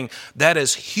exact thing. That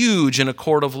is huge in a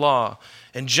court of law.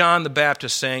 And John the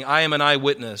Baptist saying, I am an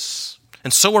eyewitness.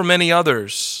 And so were many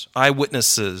others,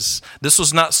 eyewitnesses. This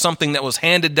was not something that was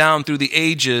handed down through the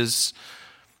ages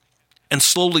and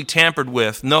slowly tampered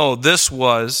with. No, these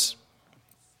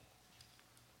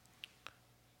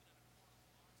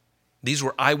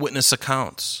were eyewitness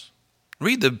accounts.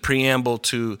 Read the preamble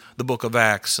to the book of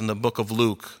Acts and the book of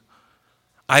Luke.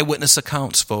 Eyewitness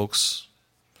accounts, folks.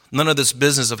 None of this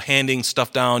business of handing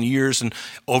stuff down years and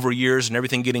over years and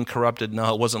everything getting corrupted.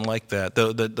 No, it wasn't like that.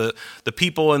 The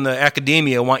people in the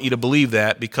academia want you to believe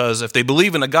that, because if they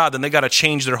believe in a God, then they got to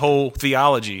change their whole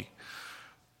theology.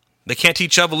 They can't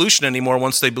teach evolution anymore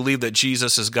once they believe that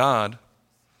Jesus is God.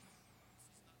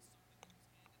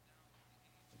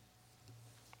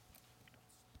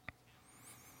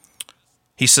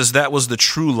 He says that was the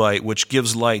true light, which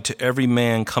gives light to every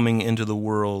man coming into the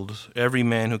world, every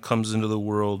man who comes into the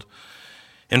world.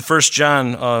 In 1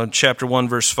 John chapter 1,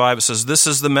 verse 5, it says, this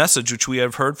is the message which we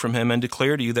have heard from him and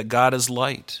declare to you, that God is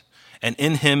light, and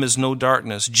in him is no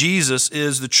darkness. Jesus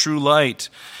is the true light.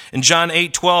 In John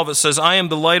 8:12 it says, I am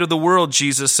the light of the world,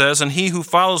 Jesus says, and he who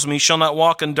follows me shall not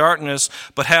walk in darkness,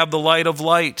 but have the light of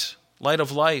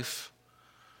life.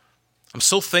 I'm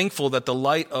so thankful that the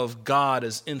light of God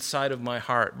is inside of my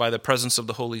heart by the presence of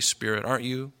the Holy Spirit, aren't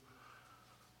you?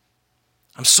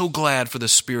 I'm so glad for the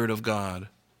Spirit of God,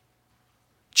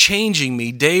 changing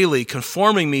me daily,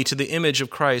 conforming me to the image of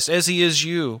Christ as he is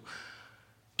you.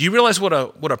 Do you realize what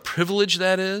a privilege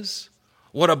that is?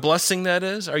 What a blessing that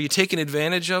is? Are you taking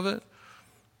advantage of it?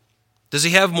 Does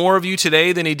he have more of you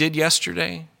today than he did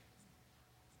yesterday?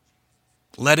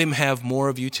 Let him have more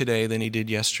of you today than he did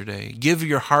yesterday. Give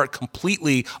your heart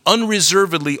completely,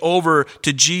 unreservedly over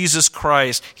to Jesus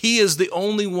Christ. He is the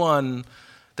only one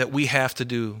that we have to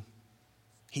do.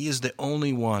 He is the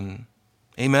only one.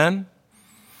 Amen?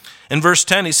 In verse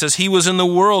 10, he says, he was in the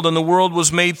world, and the world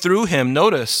was made through him.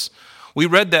 Notice, we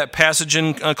read that passage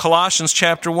in Colossians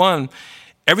chapter 1.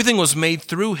 Everything was made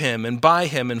through him, and by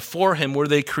him, and for him were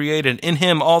they created. In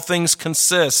him all things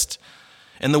consist,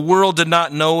 and the world did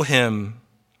not know him.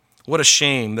 What a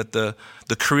shame that the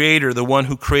Creator, the one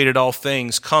who created all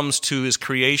things, comes to his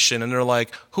creation, and they're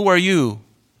like, who are you?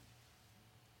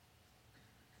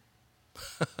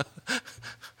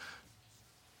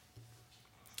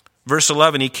 Verse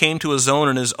 11, he came to his own,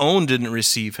 and his own didn't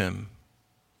receive him.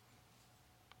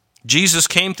 Jesus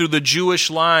came through the Jewish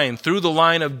line, through the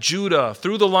line of Judah,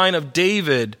 through the line of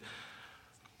David.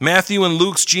 Matthew and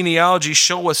Luke's genealogy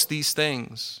show us these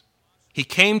things. He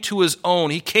came to his own.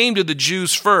 He came to the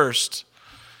Jews first,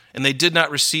 and they did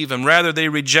not receive him. Rather, they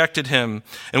rejected him.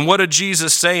 And what did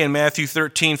Jesus say in Matthew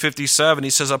 13:57? He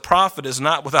says, a prophet is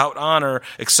not without honor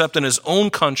except in his own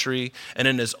country and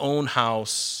in his own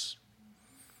house.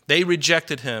 They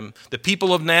rejected him. The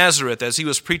people of Nazareth, as he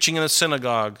was preaching in the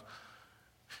synagogue,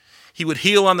 he would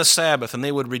heal on the Sabbath, and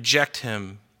they would reject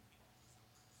him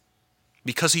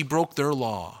because he broke their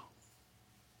law.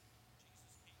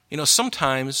 You know,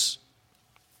 sometimes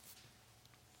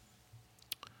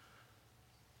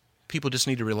people just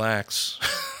need to relax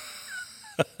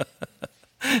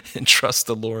and trust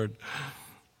the Lord.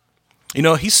 You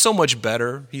know, he's so much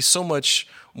better. He's so much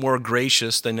more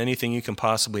gracious than anything you can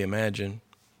possibly imagine.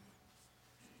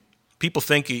 People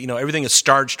think, you know, everything is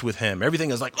starched with him.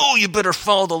 Everything is like, oh, you better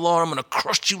follow the law. I'm going to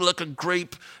crush you like a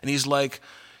grape. And he's like,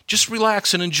 just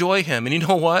relax and enjoy him. And you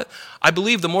know what? I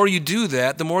believe the more you do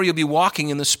that, the more you'll be walking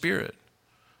in the Spirit,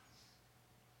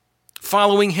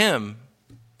 following him.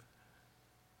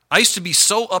 I used to be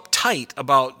so uptight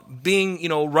about being,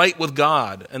 right with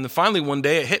God. And then finally one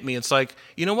day it hit me. It's like,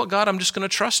 you know what, God, I'm just going to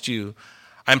trust you.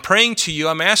 I'm praying to you.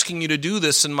 I'm asking you to do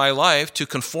this in my life, to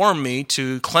conform me,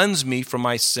 to cleanse me from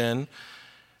my sin.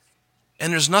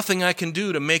 And there's nothing I can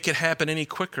do to make it happen any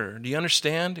quicker. Do you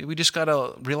understand? We just got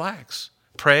to relax,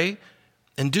 pray,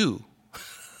 and do,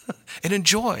 and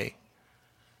enjoy.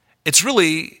 It's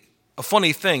really a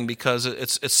funny thing because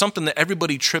it's something that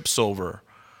everybody trips over.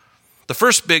 The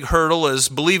first big hurdle is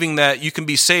believing that you can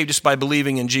be saved just by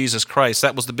believing in Jesus Christ.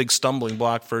 That was the big stumbling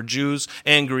block for Jews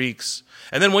and Greeks.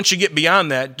 And then once you get beyond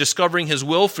that, discovering his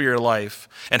will for your life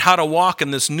and how to walk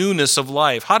in this newness of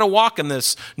life, how to walk in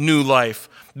this new life,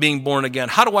 being born again.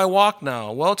 How do I walk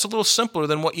now? Well, it's a little simpler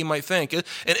than what you might think. And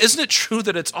isn't it true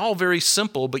that it's all very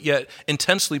simple but yet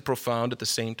intensely profound at the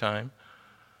same time?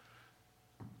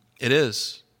 It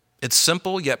is. It's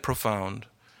simple yet profound.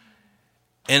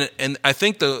 And I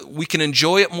think we can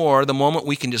enjoy it more the moment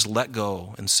we can just let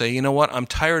go and say, you know what, I'm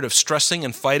tired of stressing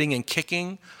and fighting and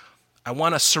kicking. I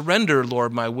want to surrender,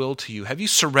 Lord, my will to you. Have you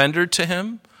surrendered to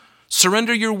him?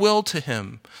 Surrender your will to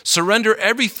him. Surrender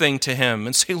everything to him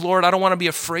and say, Lord, I don't want to be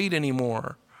afraid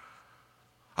anymore.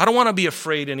 I don't want to be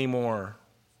afraid anymore.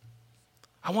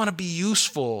 I want to be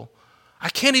useful. I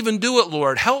can't even do it,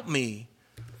 Lord. Help me.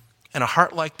 And a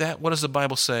heart like that, what does the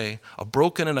Bible say? A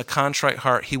broken and a contrite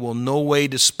heart he will no way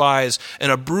despise,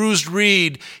 and a bruised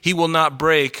reed he will not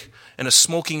break, and a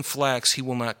smoking flax he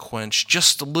will not quench.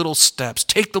 Just the little steps.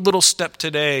 Take the little step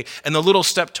today and the little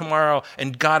step tomorrow,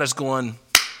 and God is going,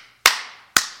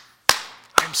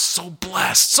 I'm so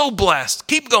blessed, so blessed.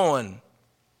 Keep going.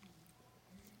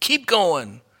 Keep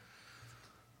going.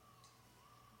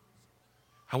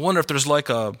 I wonder if there's like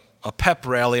a pep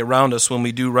rally around us when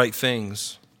we do right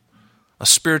things. A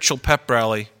spiritual pep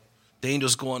rally. The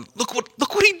angel's going, look what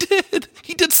he did.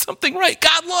 He did something right.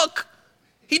 God, look.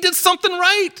 He did something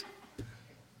right.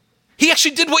 He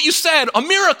actually did what you said, a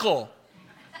miracle.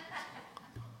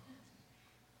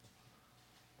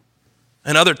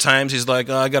 And other times he's like,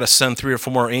 I got to send 3 or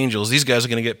 4 more angels. These guys are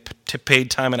going to get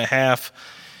paid time and a half.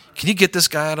 Can you get this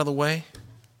guy out of the way?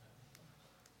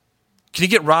 Can you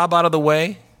get Rob out of the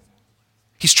way?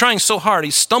 He's trying so hard.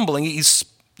 He's stumbling. He's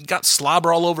got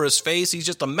slobber all over his face. He's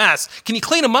just a mess. Can you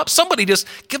clean him up? Somebody just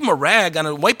give him a rag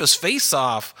and wipe his face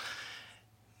off.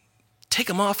 Take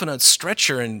him off in a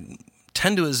stretcher and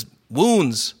tend to his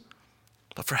wounds.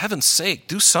 But for heaven's sake,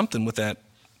 do something with that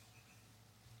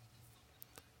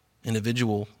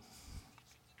individual.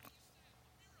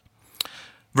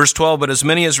 Verse 12, but as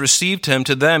many as received him,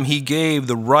 to them he gave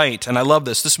the right. And I love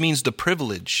this. This means the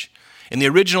privilege. In the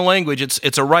original language,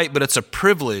 it's a right, but it's a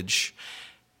privilege.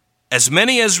 As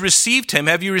many as received him,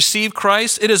 have you received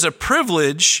Christ? It is a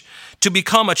privilege to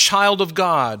become a child of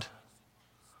God.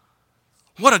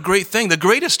 What a great thing. The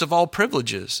greatest of all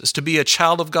privileges is to be a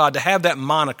child of God, to have that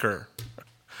moniker.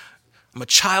 I'm a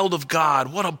child of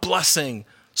God. What a blessing.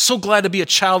 So glad to be a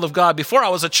child of God. Before I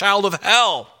was a child of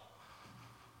hell.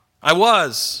 I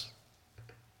was.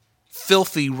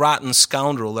 Filthy, rotten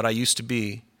scoundrel that I used to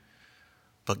be.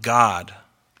 But God,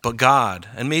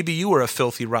 and maybe you were a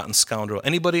filthy, rotten scoundrel.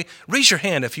 Anybody? Raise your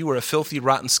hand if you were a filthy,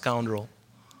 rotten scoundrel.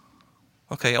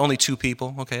 Okay, only 2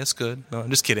 people. Okay, that's good. No, I'm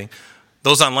just kidding.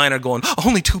 Those online are going,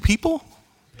 only 2 people?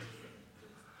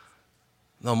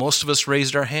 No, most of us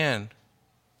raised our hand.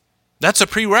 That's a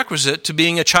prerequisite to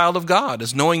being a child of God,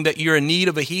 is knowing that you're in need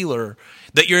of a healer,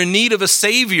 that you're in need of a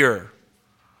Savior.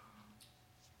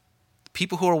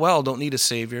 People who are well don't need a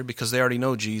Savior because they already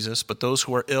know Jesus, but those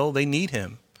who are ill, they need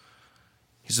him.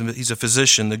 He's a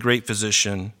physician, the great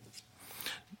physician.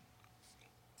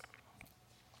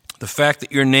 The fact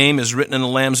that your name is written in the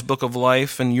Lamb's Book of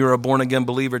Life and you're a born-again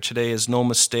believer today is no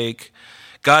mistake.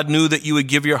 God knew that you would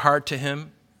give your heart to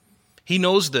him. He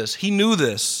knows this. He knew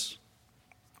this.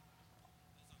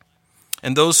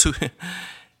 And those who,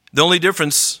 the only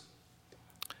difference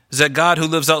is that God, who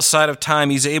lives outside of time,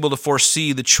 he's able to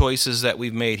foresee the choices that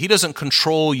we've made. He doesn't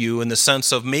control you in the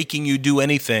sense of making you do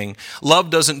anything. Love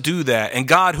doesn't do that. And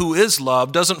God, who is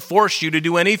love, doesn't force you to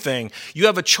do anything. You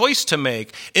have a choice to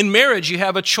make. In marriage, you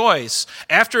have a choice.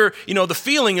 After, the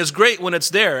feeling is great when it's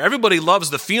there. Everybody loves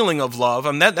the feeling of love.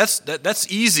 I mean,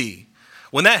 that's easy.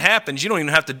 When that happens, you don't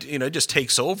even have to, it just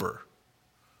takes over.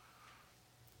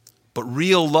 But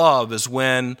real love is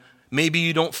when maybe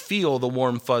you don't feel the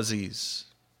warm fuzzies.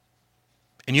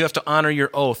 And you have to honor your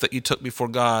oath that you took before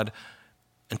God.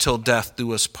 Until death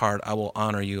do us part, I will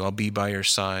honor you. I'll be by your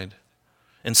side.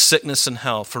 In sickness and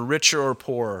health, for richer or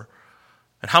poorer.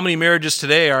 And how many marriages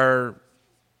today are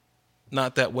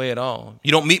not that way at all?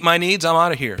 You don't meet my needs, I'm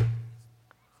out of here.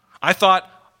 I thought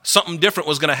something different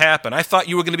was going to happen. I thought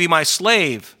you were going to be my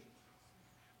slave.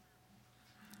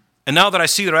 And now that I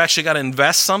see that I actually got to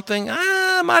invest something,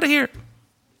 I'm out of here.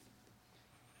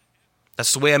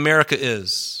 That's the way America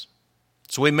is.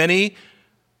 It's the way many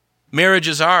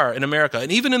marriages are in America,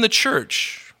 and even in the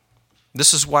church.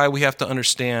 This is why we have to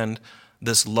understand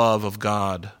this love of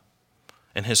God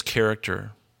and his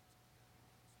character.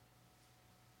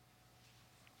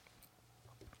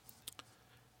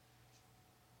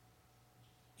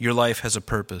 Your life has a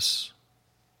purpose.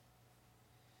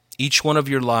 Each one of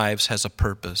your lives has a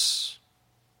purpose.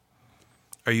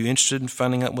 Are you interested in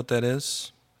finding out what that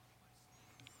is?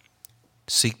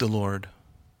 Seek the Lord.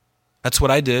 That's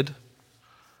what I did.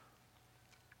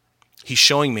 He's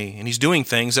showing me, and he's doing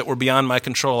things that were beyond my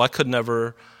control. I could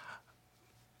never,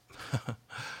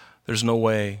 there's no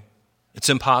way. It's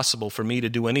impossible for me to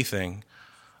do anything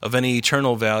of any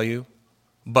eternal value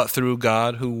but through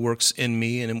God who works in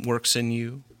me and works in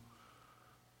you.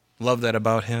 Love that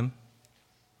about him.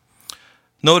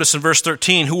 Notice in verse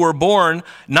 13, who were born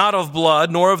not of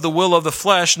blood, nor of the will of the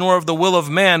flesh, nor of the will of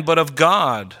man, but of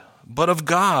God. But of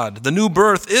God. The new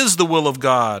birth is the will of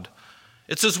God.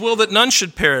 It's his will that none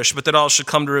should perish, but that all should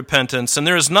come to repentance. And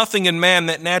there is nothing in man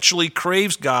that naturally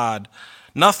craves God.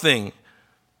 Nothing.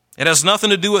 It has nothing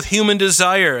to do with human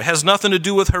desire. It has nothing to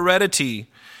do with heredity.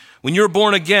 When you're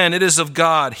born again, it is of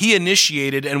God. He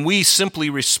initiated, and we simply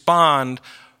respond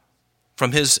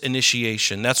from his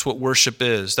initiation. That's what worship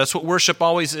is. That's what worship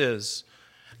always is.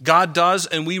 God does,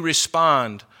 and we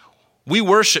respond. We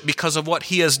worship because of what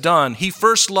he has done. He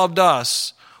first loved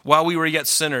us while we were yet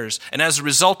sinners. And as a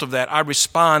result of that, I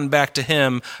respond back to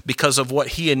him because of what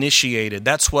he initiated.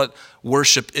 That's what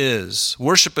worship is.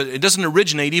 Worship, it doesn't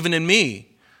originate even in me.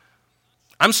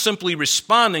 I'm simply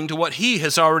responding to what he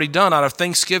has already done out of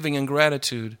thanksgiving and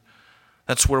gratitude.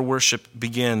 That's where worship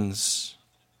begins.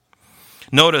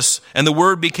 Notice, and the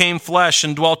Word became flesh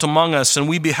and dwelt among us, and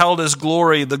we beheld his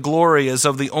glory. The glory as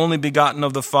of the only begotten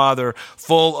of the Father,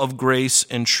 full of grace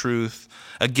and truth.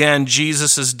 Again,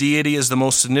 Jesus' deity is the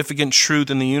most significant truth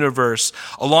in the universe.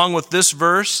 Along with this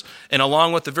verse, and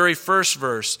along with the very first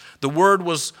verse, the Word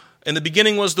was In the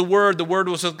beginning was the Word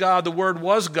was with God, the Word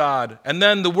was God. And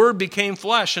then the Word became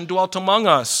flesh and dwelt among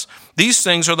us. These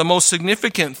things are the most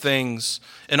significant things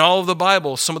in all of the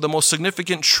Bible, some of the most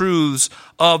significant truths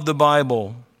of the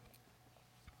Bible.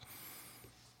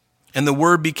 And the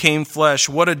Word became flesh.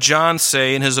 What did John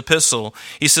say in his epistle?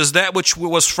 He says, that which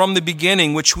was from the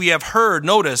beginning, which we have heard,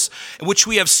 notice, which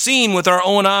we have seen with our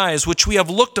own eyes, which we have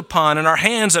looked upon, and our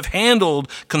hands have handled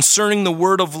concerning the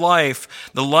word of life.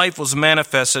 The life was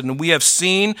manifested, and we have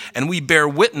seen, and we bear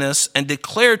witness, and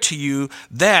declare to you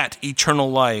that eternal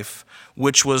life,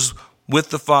 which was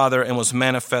with the Father and was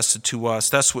manifested to us.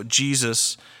 That's what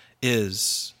Jesus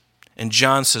is. And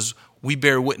John says, we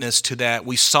bear witness to that.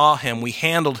 We saw him. We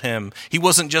handled him. He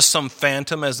wasn't just some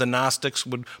phantom, as the Gnostics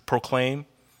would proclaim.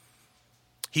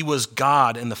 He was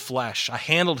God in the flesh. I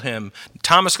handled him.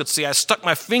 Thomas could see, I stuck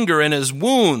my finger in his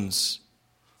wounds.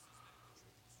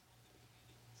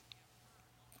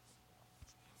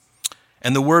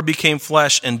 And the Word became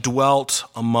flesh and dwelt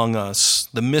among us.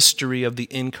 The mystery of the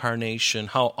incarnation.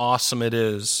 How awesome it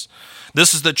is.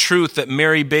 This is the truth that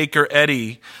Mary Baker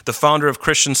Eddy, the founder of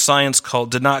Christian Science cult,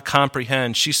 did not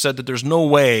comprehend. She said that there's no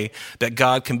way that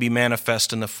God can be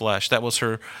manifest in the flesh. That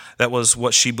was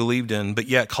what she believed in. But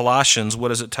yet Colossians, what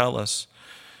does it tell us?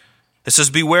 It says,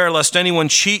 beware lest anyone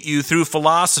cheat you through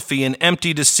philosophy and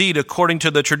empty deceit according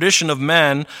to the tradition of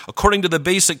men, according to the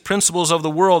basic principles of the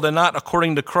world and not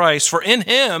according to Christ. For in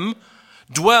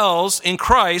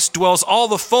Christ dwells all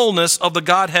the fullness of the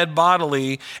Godhead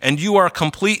bodily, and you are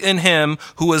complete in him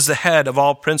who is the head of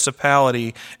all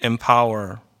principality and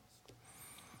power.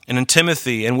 And in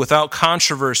Timothy, and without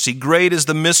controversy, great is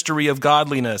the mystery of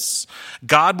godliness.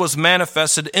 God was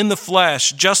manifested in the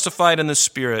flesh, justified in the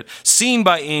Spirit, seen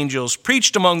by angels,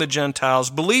 preached among the Gentiles,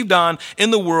 believed on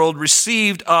in the world,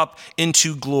 received up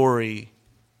into glory.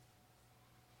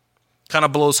 Kind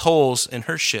of blows holes in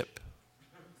her ship.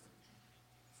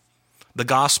 The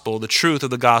gospel, the truth of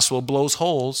the gospel, blows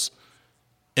holes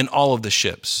in all of the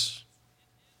ships.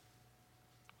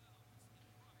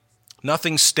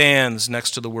 Nothing stands next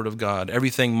to the Word of God.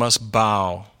 Everything must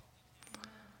bow.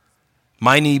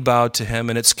 My knee bowed to him,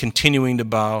 and it's continuing to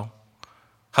bow.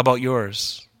 How about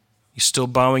yours? You still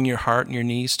bowing your heart and your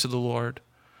knees to the Lord?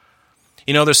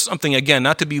 You know, there's something, again,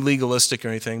 not to be legalistic or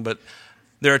anything, but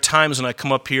there are times when I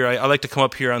come up here, I like to come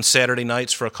up here on Saturday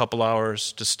nights for a couple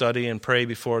hours to study and pray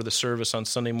before the service on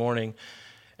Sunday morning.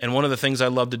 And one of the things I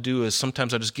love to do is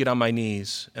sometimes I just get on my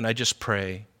knees and I just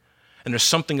pray. And there's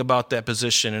something about that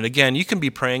position. And again, you can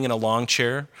be praying in a long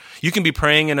chair. You can be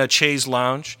praying in a chaise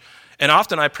lounge. And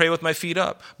often I pray with my feet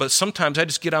up. But sometimes I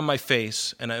just get on my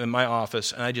face and I'm in my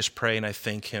office and I just pray and I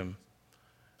thank him.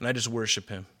 And I just worship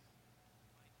him.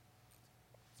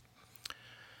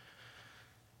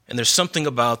 And there's something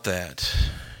about that.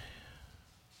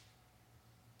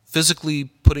 Physically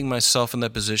putting myself in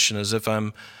that position as if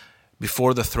I'm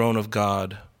before the throne of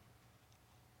God.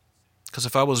 Because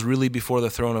if I was really before the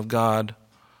throne of God,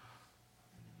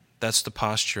 that's the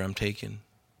posture I'm taking.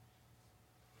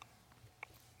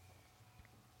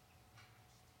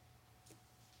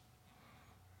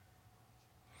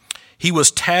 He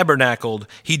was tabernacled.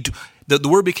 The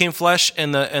Word became flesh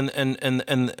and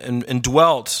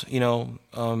dwelt.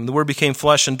 The Word became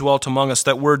flesh and dwelt among us.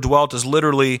 That word "dwelt" is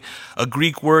literally a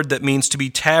Greek word that means to be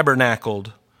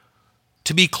tabernacled,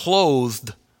 to be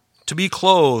clothed, to be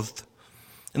clothed.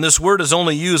 And this word is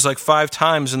only used like 5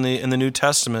 times in the New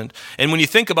Testament. And when you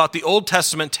think about the Old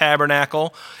Testament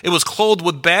tabernacle, it was clothed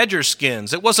with badger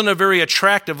skins. It wasn't a very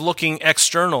attractive looking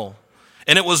external.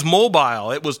 And it was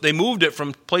mobile. They moved it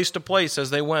from place to place as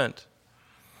they went.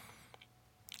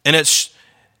 And it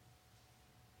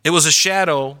was a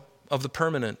shadow of the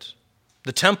permanent.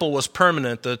 The temple was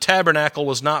permanent. The tabernacle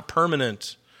was not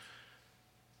permanent.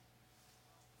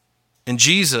 And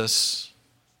Jesus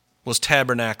was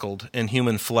tabernacled in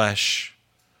human flesh.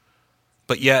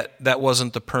 But yet, that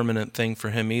wasn't the permanent thing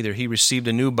for him either. He received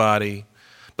a new body,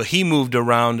 but he moved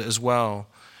around as well.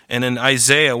 And in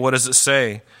Isaiah, what does it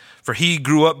say? For he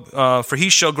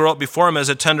shall grow up before him as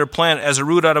a tender plant, as a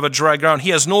root out of a dry ground. He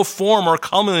has no form or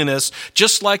comeliness,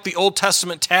 just like the Old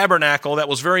Testament tabernacle that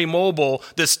was very mobile,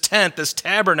 this tent, this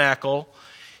tabernacle.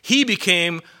 He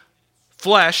became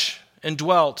flesh and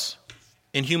dwelt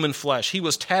in human flesh. He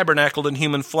was tabernacled in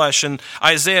human flesh. And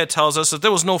Isaiah tells us that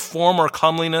there was no form or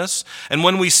comeliness. And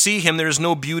when we see him, there is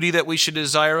no beauty that we should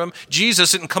desire him.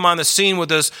 Jesus didn't come on the scene with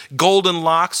his golden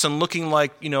locks and looking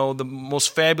like, the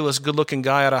most fabulous, good-looking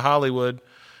guy out of Hollywood.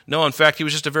 No, in fact, he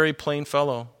was just a very plain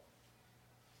fellow.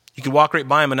 You could walk right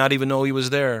by him and not even know he was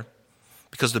there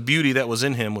because the beauty that was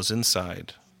in him was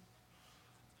inside.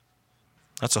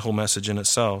 That's a whole message in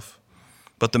itself.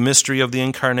 But the mystery of the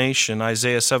incarnation,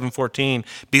 Isaiah 7:14,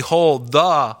 behold,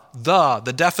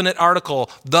 the definite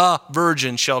article, the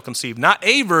virgin shall conceive. Not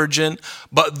a virgin,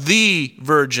 but the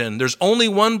virgin. There's only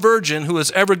one virgin who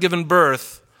has ever given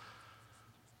birth.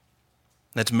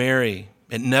 That's Mary.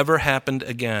 It never happened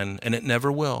again, and it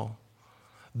never will.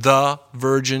 The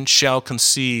virgin shall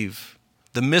conceive.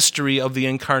 The mystery of the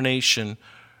incarnation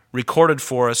recorded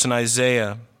for us in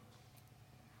Isaiah.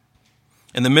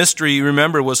 And the mystery, you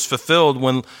remember, was fulfilled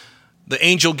when the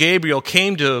angel Gabriel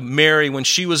came to Mary when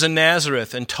she was in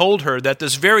Nazareth and told her that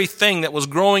this very thing that was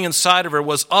growing inside of her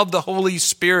was of the Holy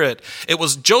Spirit.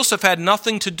 Joseph had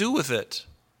nothing to do with it.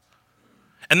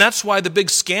 And that's why the big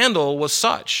scandal was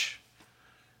such.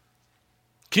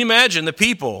 Can you imagine the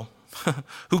people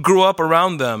who grew up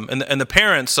around them and the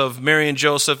parents of Mary and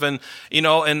Joseph and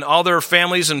all their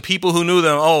families and people who knew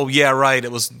them? Oh, yeah, right,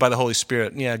 it was by the Holy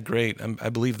Spirit. Yeah, great, I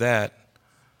believe that.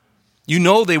 You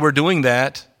know they were doing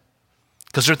that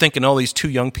because they're thinking, oh, these two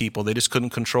young people, they just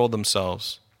couldn't control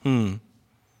themselves.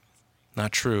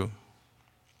 Not true.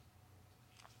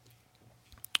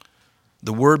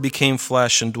 The Word became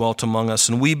flesh and dwelt among us,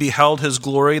 and we beheld his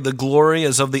glory. The glory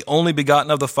as of the only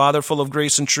begotten of the Father, full of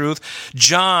grace and truth.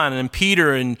 John and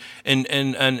Peter and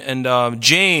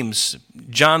James,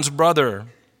 John's brother,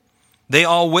 they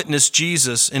all witnessed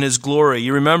Jesus in his glory.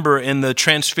 You remember in the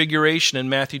transfiguration in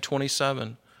Matthew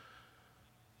 27.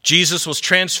 Jesus was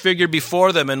transfigured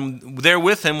before them, and there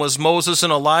with him was Moses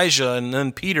and Elijah, and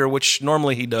then Peter, which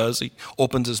normally he does. He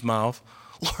opens his mouth.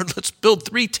 Lord, let's build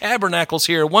 3 tabernacles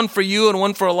here, one for you and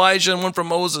one for Elijah and one for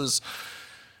Moses.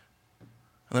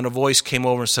 And then a voice came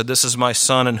over and said, this is my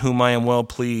son in whom I am well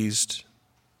pleased.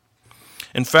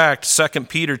 In fact, 2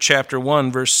 Peter chapter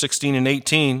 1, verse 16 and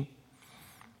 18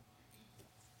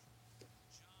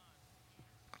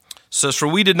 says, for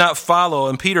we did not follow,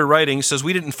 and Peter writing says,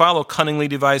 we didn't follow cunningly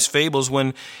devised fables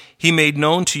when he made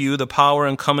known to you the power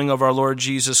and coming of our Lord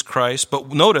Jesus Christ. But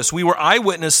notice, we were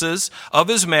eyewitnesses of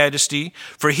his majesty,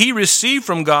 for he received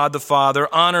from God the Father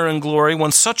honor and glory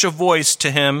when such a voice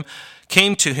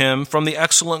came to him from the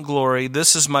excellent glory,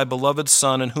 this is my beloved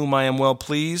Son in whom I am well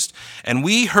pleased. And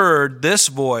we heard this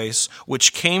voice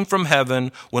which came from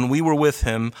heaven when we were with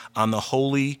him on the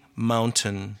holy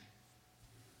mountain.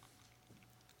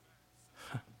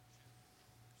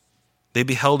 They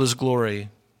beheld his glory.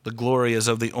 The glory is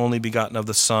of the only begotten of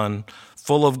the Son,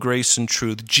 full of grace and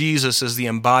truth. Jesus is the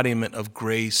embodiment of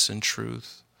grace and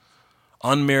truth,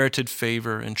 unmerited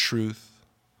favor and truth.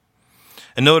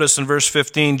 And notice in verse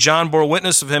 15, John bore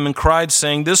witness of him and cried,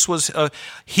 saying, this was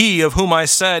he of whom I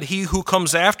said, he who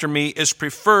comes after me is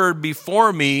preferred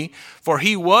before me, for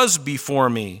he was before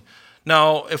me.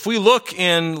 Now, if we look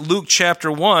in Luke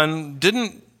chapter 1,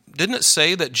 didn't it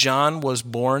say that John was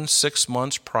born 6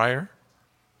 months prior?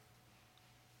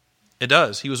 It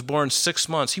does. He was born 6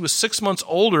 months. He was 6 months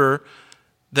older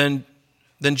than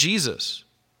Jesus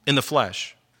in the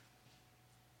flesh.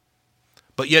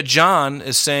 But yet John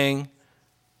is saying,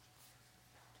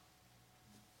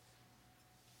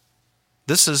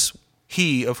 this is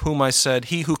he of whom I said,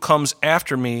 he who comes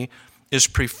after me is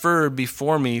preferred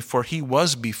before me, for he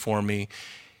was before me.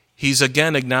 He's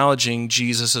again acknowledging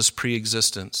Jesus'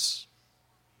 preexistence,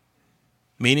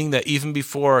 meaning that even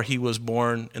before he was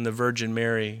born in the Virgin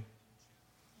Mary,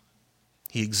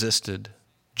 he existed.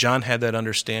 John had that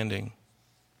understanding.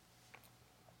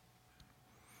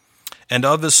 And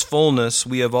of his fullness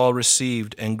we have all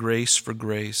received, and grace for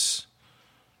grace.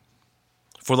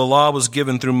 For the law was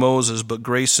given through Moses, but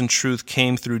grace and truth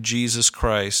came through Jesus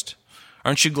Christ.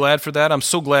 Aren't you glad for that? I'm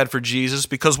so glad for Jesus,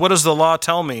 because what does the law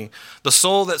tell me? The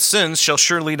soul that sins shall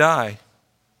surely die.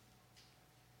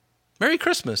 Merry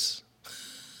Christmas.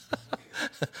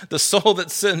 The soul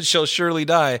that sins shall surely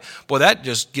die. Boy, that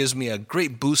just gives me a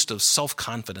great boost of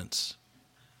self-confidence.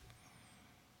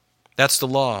 That's the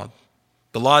law.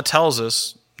 The law tells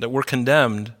us that we're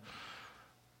condemned,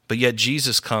 but yet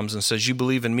Jesus comes and says, you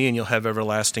believe in me and you'll have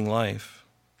everlasting life.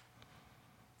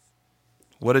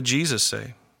 What did Jesus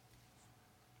say?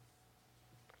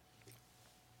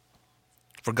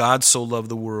 For God so loved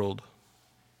the world.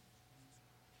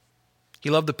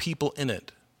 He loved the people in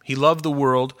it. He loved the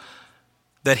world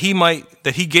that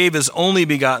he gave his only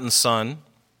begotten Son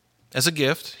as a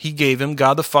gift. He gave him,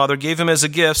 God the Father gave him as a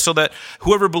gift, so that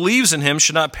whoever believes in him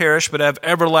should not perish but have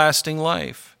everlasting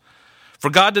life. For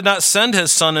God did not send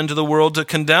his Son into the world to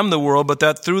condemn the world, but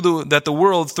that the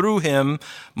world through him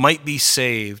might be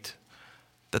saved.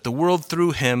 That the world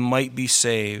through him might be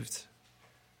saved.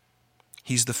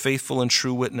 He's the faithful and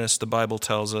true witness, the Bible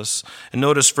tells us. And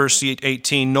notice verse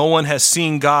 18, no one has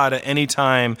seen God at any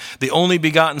time. The only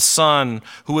begotten Son,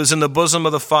 who is in the bosom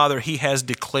of the Father, he has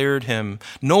declared him.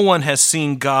 No one has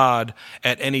seen God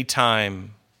at any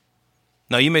time.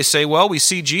 Now you may say, well, we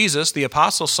see Jesus. The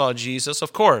apostles saw Jesus.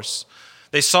 Of course.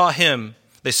 They saw him.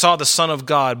 They saw the Son of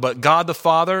God. But God the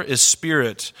Father is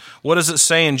Spirit. What does it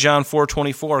say in John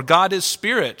 4:24? God is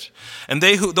Spirit. And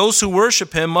those who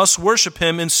worship him must worship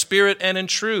him in spirit and in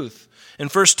truth. And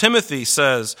 1 Timothy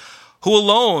says, who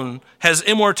alone has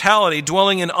immortality,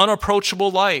 dwelling in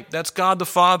unapproachable light. That's God the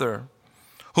Father,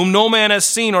 whom no man has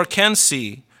seen or can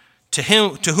see. To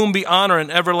whom be honor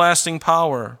and everlasting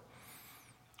power.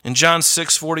 In John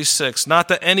 6:46, not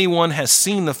that anyone has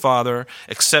seen the Father,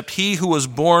 except he who was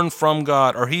born from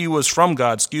God, or he who was from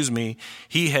God,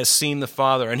 he has seen the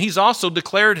Father. And he's also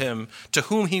declared him to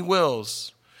whom he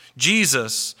wills.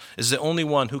 Jesus is the only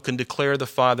one who can declare the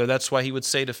Father. That's why he would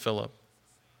say to Philip,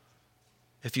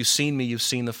 if you've seen me, you've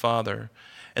seen the Father.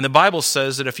 And the Bible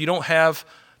says that if you don't have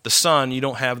the Son, you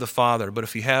don't have the Father. But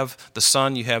if you have the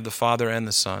Son, you have the Father and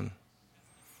the Son.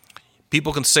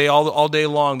 People can say all day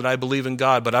long that I believe in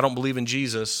God, but I don't believe in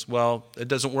Jesus. Well, it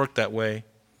doesn't work that way.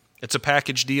 It's a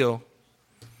package deal.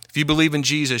 If you believe in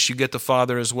Jesus, you get the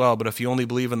Father as well. But if you only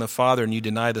believe in the Father and you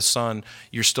deny the Son,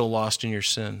 you're still lost in your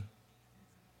sin.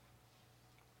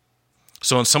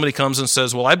 So when somebody comes and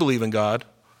says, well, I believe in God.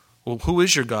 Well, who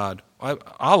is your God?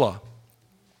 Allah.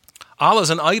 Allah is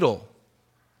an idol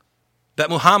that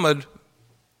Muhammad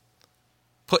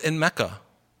put in Mecca.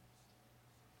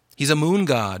 He's a moon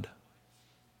god.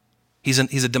 He's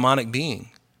a demonic being.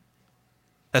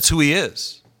 That's who he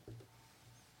is.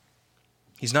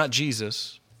 He's not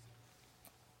Jesus.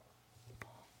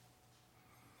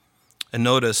 And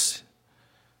notice,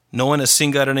 no one has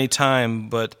seen God at any time,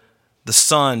 but the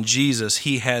Son, Jesus,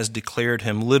 he has declared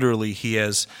him. Literally, he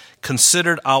has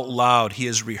considered out loud. He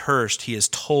has rehearsed. He has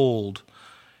told.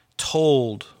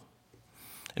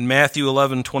 In Matthew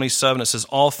 11:27, it says,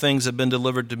 all things have been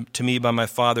delivered to me by my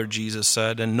Father, Jesus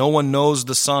said, and no one knows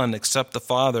the Son except the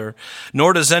Father,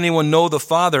 nor does anyone know the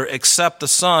Father except the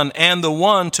Son, and the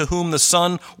one to whom the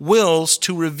Son wills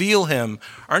to reveal him.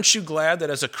 Aren't you glad that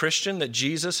as a Christian that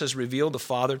Jesus has revealed the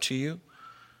Father to you?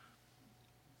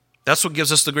 That's what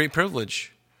gives us the great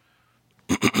privilege.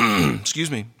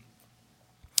 Excuse me.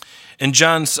 In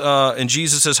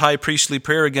Jesus' high priestly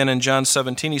prayer again in John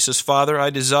 17, he says, Father, I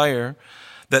desire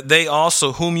that they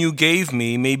also whom you gave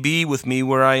me may be with me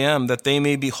where I am, that they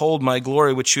may behold my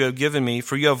glory which you have given me,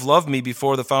 for you have loved me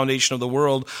before the foundation of the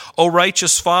world. O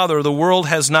righteous Father, the world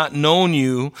has not known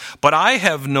you, but I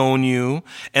have known you,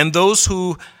 and those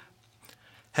who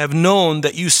have known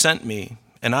that you sent me.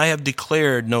 And I have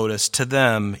declared, notice, to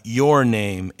them your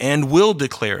name, and will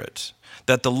declare it,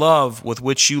 that the love with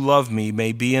which you love me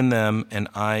may be in them, and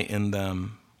I in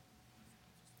them.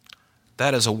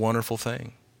 That is a wonderful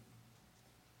thing.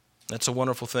 That's a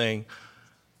wonderful thing.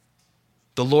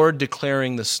 The Lord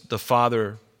declaring the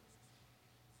Father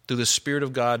through the Spirit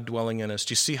of God dwelling in us.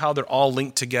 Do you see how they're all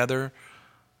linked together?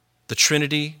 The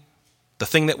Trinity, the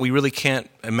thing that we really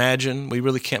can't imagine, we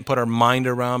really can't put our mind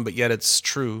around, but yet it's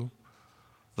true.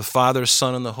 The Father,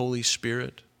 Son, and the Holy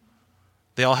Spirit.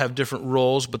 They all have different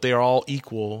roles, but they are all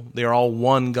equal. They are all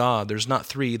one God. There's not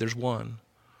three, there's one.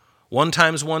 1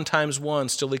 times 1 times 1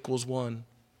 still equals 1.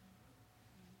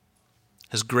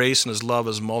 His grace and his love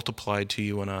is multiplied to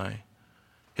you and I.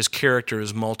 His character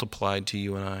is multiplied to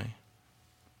you and I.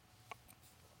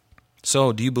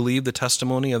 So, do you believe the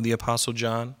testimony of the Apostle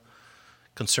John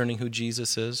concerning who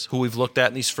Jesus is, who we've looked at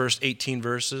in these first 18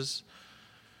 verses?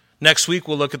 Next week,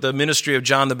 we'll look at the ministry of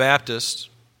John the Baptist.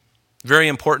 Very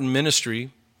important ministry.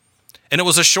 And it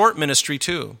was a short ministry,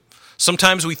 too.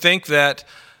 Sometimes we think that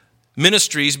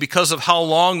ministries, because of how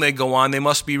long they go on, they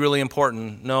must be really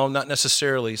important. No, not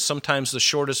necessarily. Sometimes the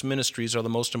shortest ministries are the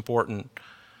most important.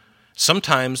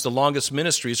 Sometimes the longest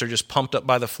ministries are just pumped up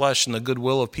by the flesh and the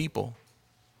goodwill of people.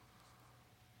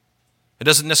 It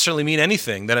doesn't necessarily mean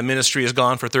anything that a ministry has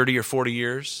gone for 30 or 40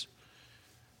 years.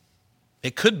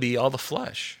 It could be all the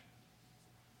flesh.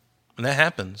 And that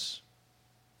happens.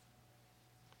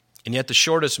 And yet the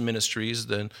shortest ministries,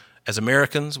 then, as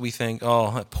Americans, we think,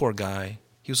 oh, that poor guy.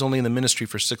 He was only in the ministry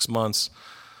for 6 months.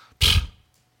 Pfft,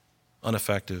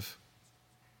 ineffective.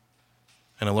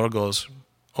 And the Lord goes,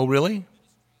 oh, really?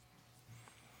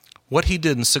 What he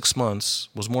did in 6 months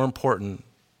was more important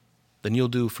than you'll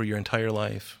do for your entire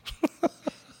life.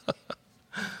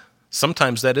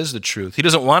 Sometimes that is the truth. He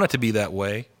doesn't want it to be that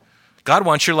way. God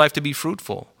wants your life to be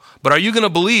fruitful. But are you going to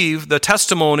believe the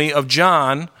testimony of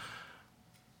John,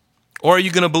 or are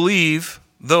you going to believe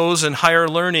those in higher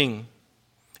learning,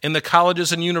 in the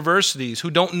colleges and universities who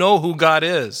don't know who God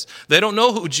is. They don't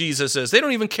know who Jesus is. They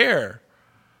don't even care.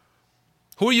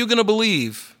 Who are you going to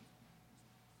believe?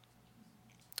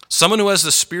 Someone who has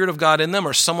the Spirit of God in them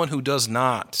or someone who does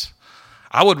not?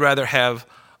 I would rather have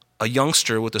a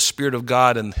youngster with the Spirit of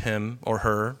God in him or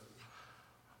her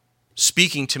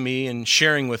speaking to me and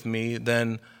sharing with me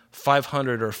than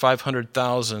 500 or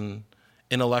 500,000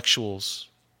 intellectuals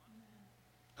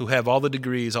who have all the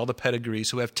degrees, all the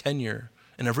pedigrees, who have tenure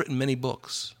and have written many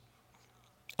books.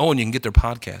 Oh, and you can get their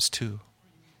podcast too.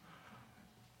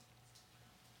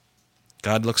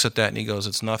 God looks at that and he goes,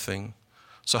 it's nothing.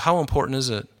 So how important is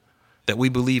it that we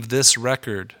believe this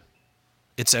record?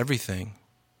 It's everything.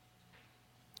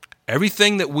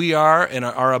 Everything that we are and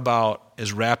are about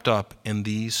is wrapped up in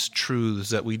these truths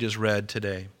that we just read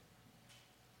today.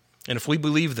 And if we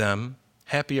believe them,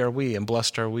 happy are we and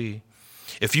blessed are we.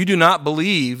 If you do not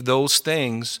believe those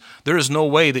things, there is no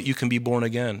way that you can be born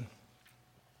again.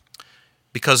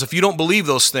 Because if you don't believe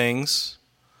those things,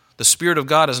 the Spirit of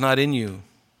God is not in you.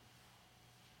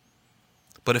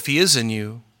 But if he is in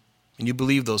you, and you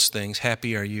believe those things,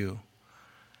 happy are you.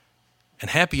 And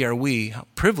happy are we,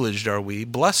 privileged are we,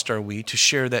 blessed are we to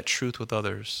share that truth with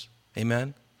others.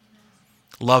 Amen?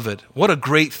 Love it. What a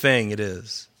great thing it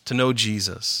is to know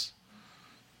Jesus.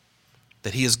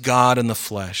 That he is God in the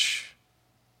flesh.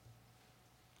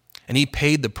 And he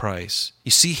paid the price.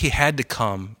 You see, he had to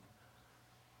come.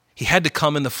 He had to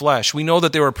come in the flesh. We know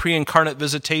that there were pre-incarnate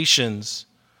visitations.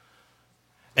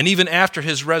 And even after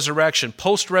his resurrection,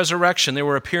 post-resurrection, there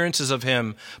were appearances of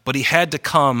him, but he had to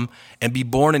come and be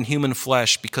born in human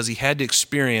flesh because he had to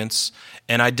experience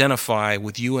and identify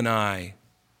with you and I.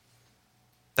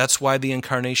 That's why the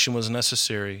incarnation was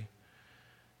necessary.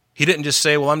 He didn't just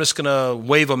say, well, I'm just going to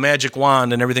wave a magic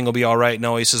wand and everything will be all right.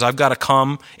 No, he says, I've got to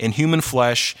come in human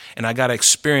flesh and I got to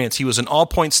experience. He was in all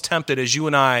points tempted as you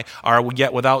and I are,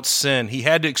 yet without sin. He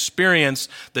had to experience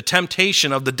the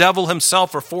temptation of the devil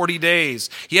himself for 40 days.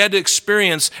 He had to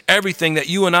experience everything that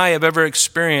you and I have ever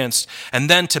experienced and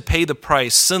then to pay the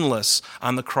price, sinless,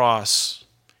 on the cross.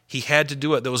 He had to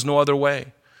do it. There was no other way.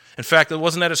 In fact,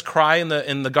 wasn't that his cry in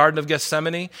the Garden of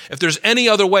Gethsemane? If there's any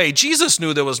other way, Jesus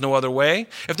knew there was no other way.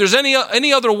 If there's any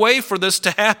other way for this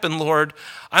to happen, Lord,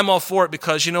 I'm all for it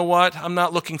because you know what? I'm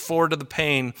not looking forward to the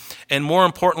pain. And more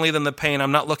importantly than the pain,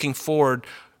 I'm not looking forward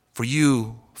for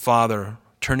you, Father,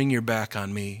 turning your back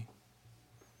on me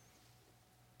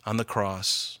on the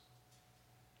cross.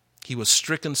 He was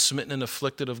stricken, smitten, and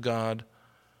afflicted of God.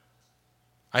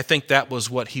 I think that was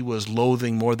what he was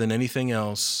loathing more than anything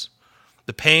else.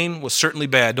 The pain was certainly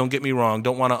bad, don't get me wrong,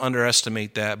 don't want to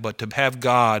underestimate that, but to have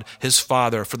God, his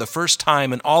Father, for the first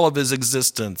time in all of his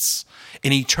existence,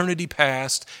 in eternity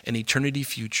past and eternity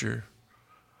future,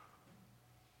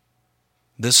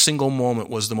 this single moment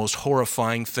was the most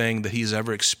horrifying thing that he's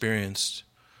ever experienced.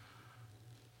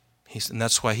 And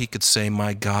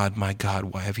my God,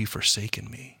 why have you forsaken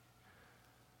me?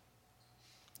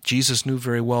 Jesus knew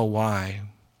very well why,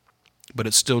 but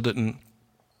it still didn't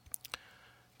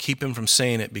keep him from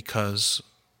saying it because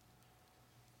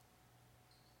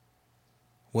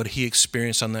what he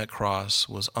experienced on that cross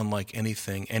was unlike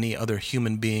anything, any other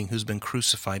human being who's been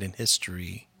crucified in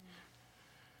history.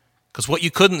 Because what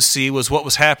you couldn't see was what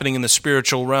was happening in the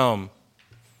spiritual realm.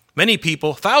 Many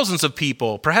people, thousands of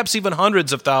people, perhaps even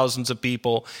hundreds of thousands of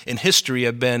people in history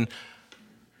have been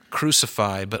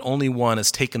crucified, but only one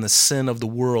has taken the sin of the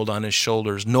world on his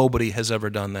shoulders. Nobody has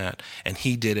ever done that, and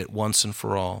he did it once and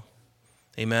for all.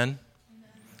 Amen?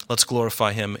 Let's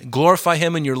glorify him. Glorify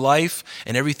him in your life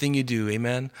and everything you do.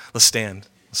 Amen? Let's stand.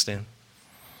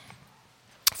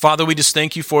 Father, we just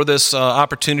thank you for this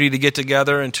opportunity to get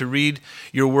together and to read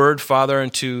your word, Father,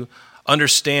 and to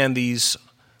understand these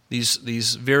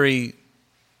very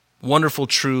wonderful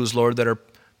truths, Lord, that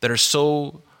are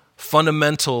so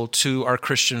fundamental to our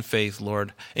Christian faith,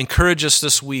 Lord. Encourage us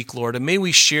this week, Lord, and may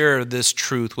we share this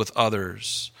truth with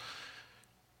others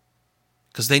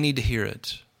because they need to hear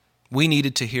it. We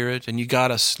needed to hear it, and you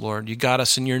got us, Lord. You got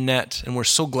us in your net, and we're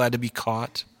so glad to be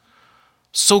caught.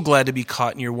 So glad to be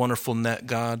caught in your wonderful net,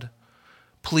 God.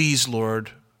 Please,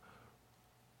 Lord,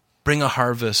 bring a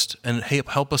harvest and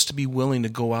help us to be willing to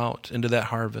go out into that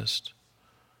harvest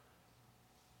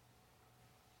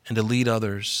and to lead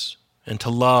others and to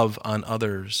love on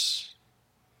others.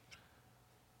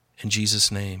 In Jesus'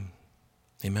 name,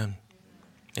 amen.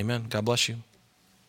 Amen. God bless you.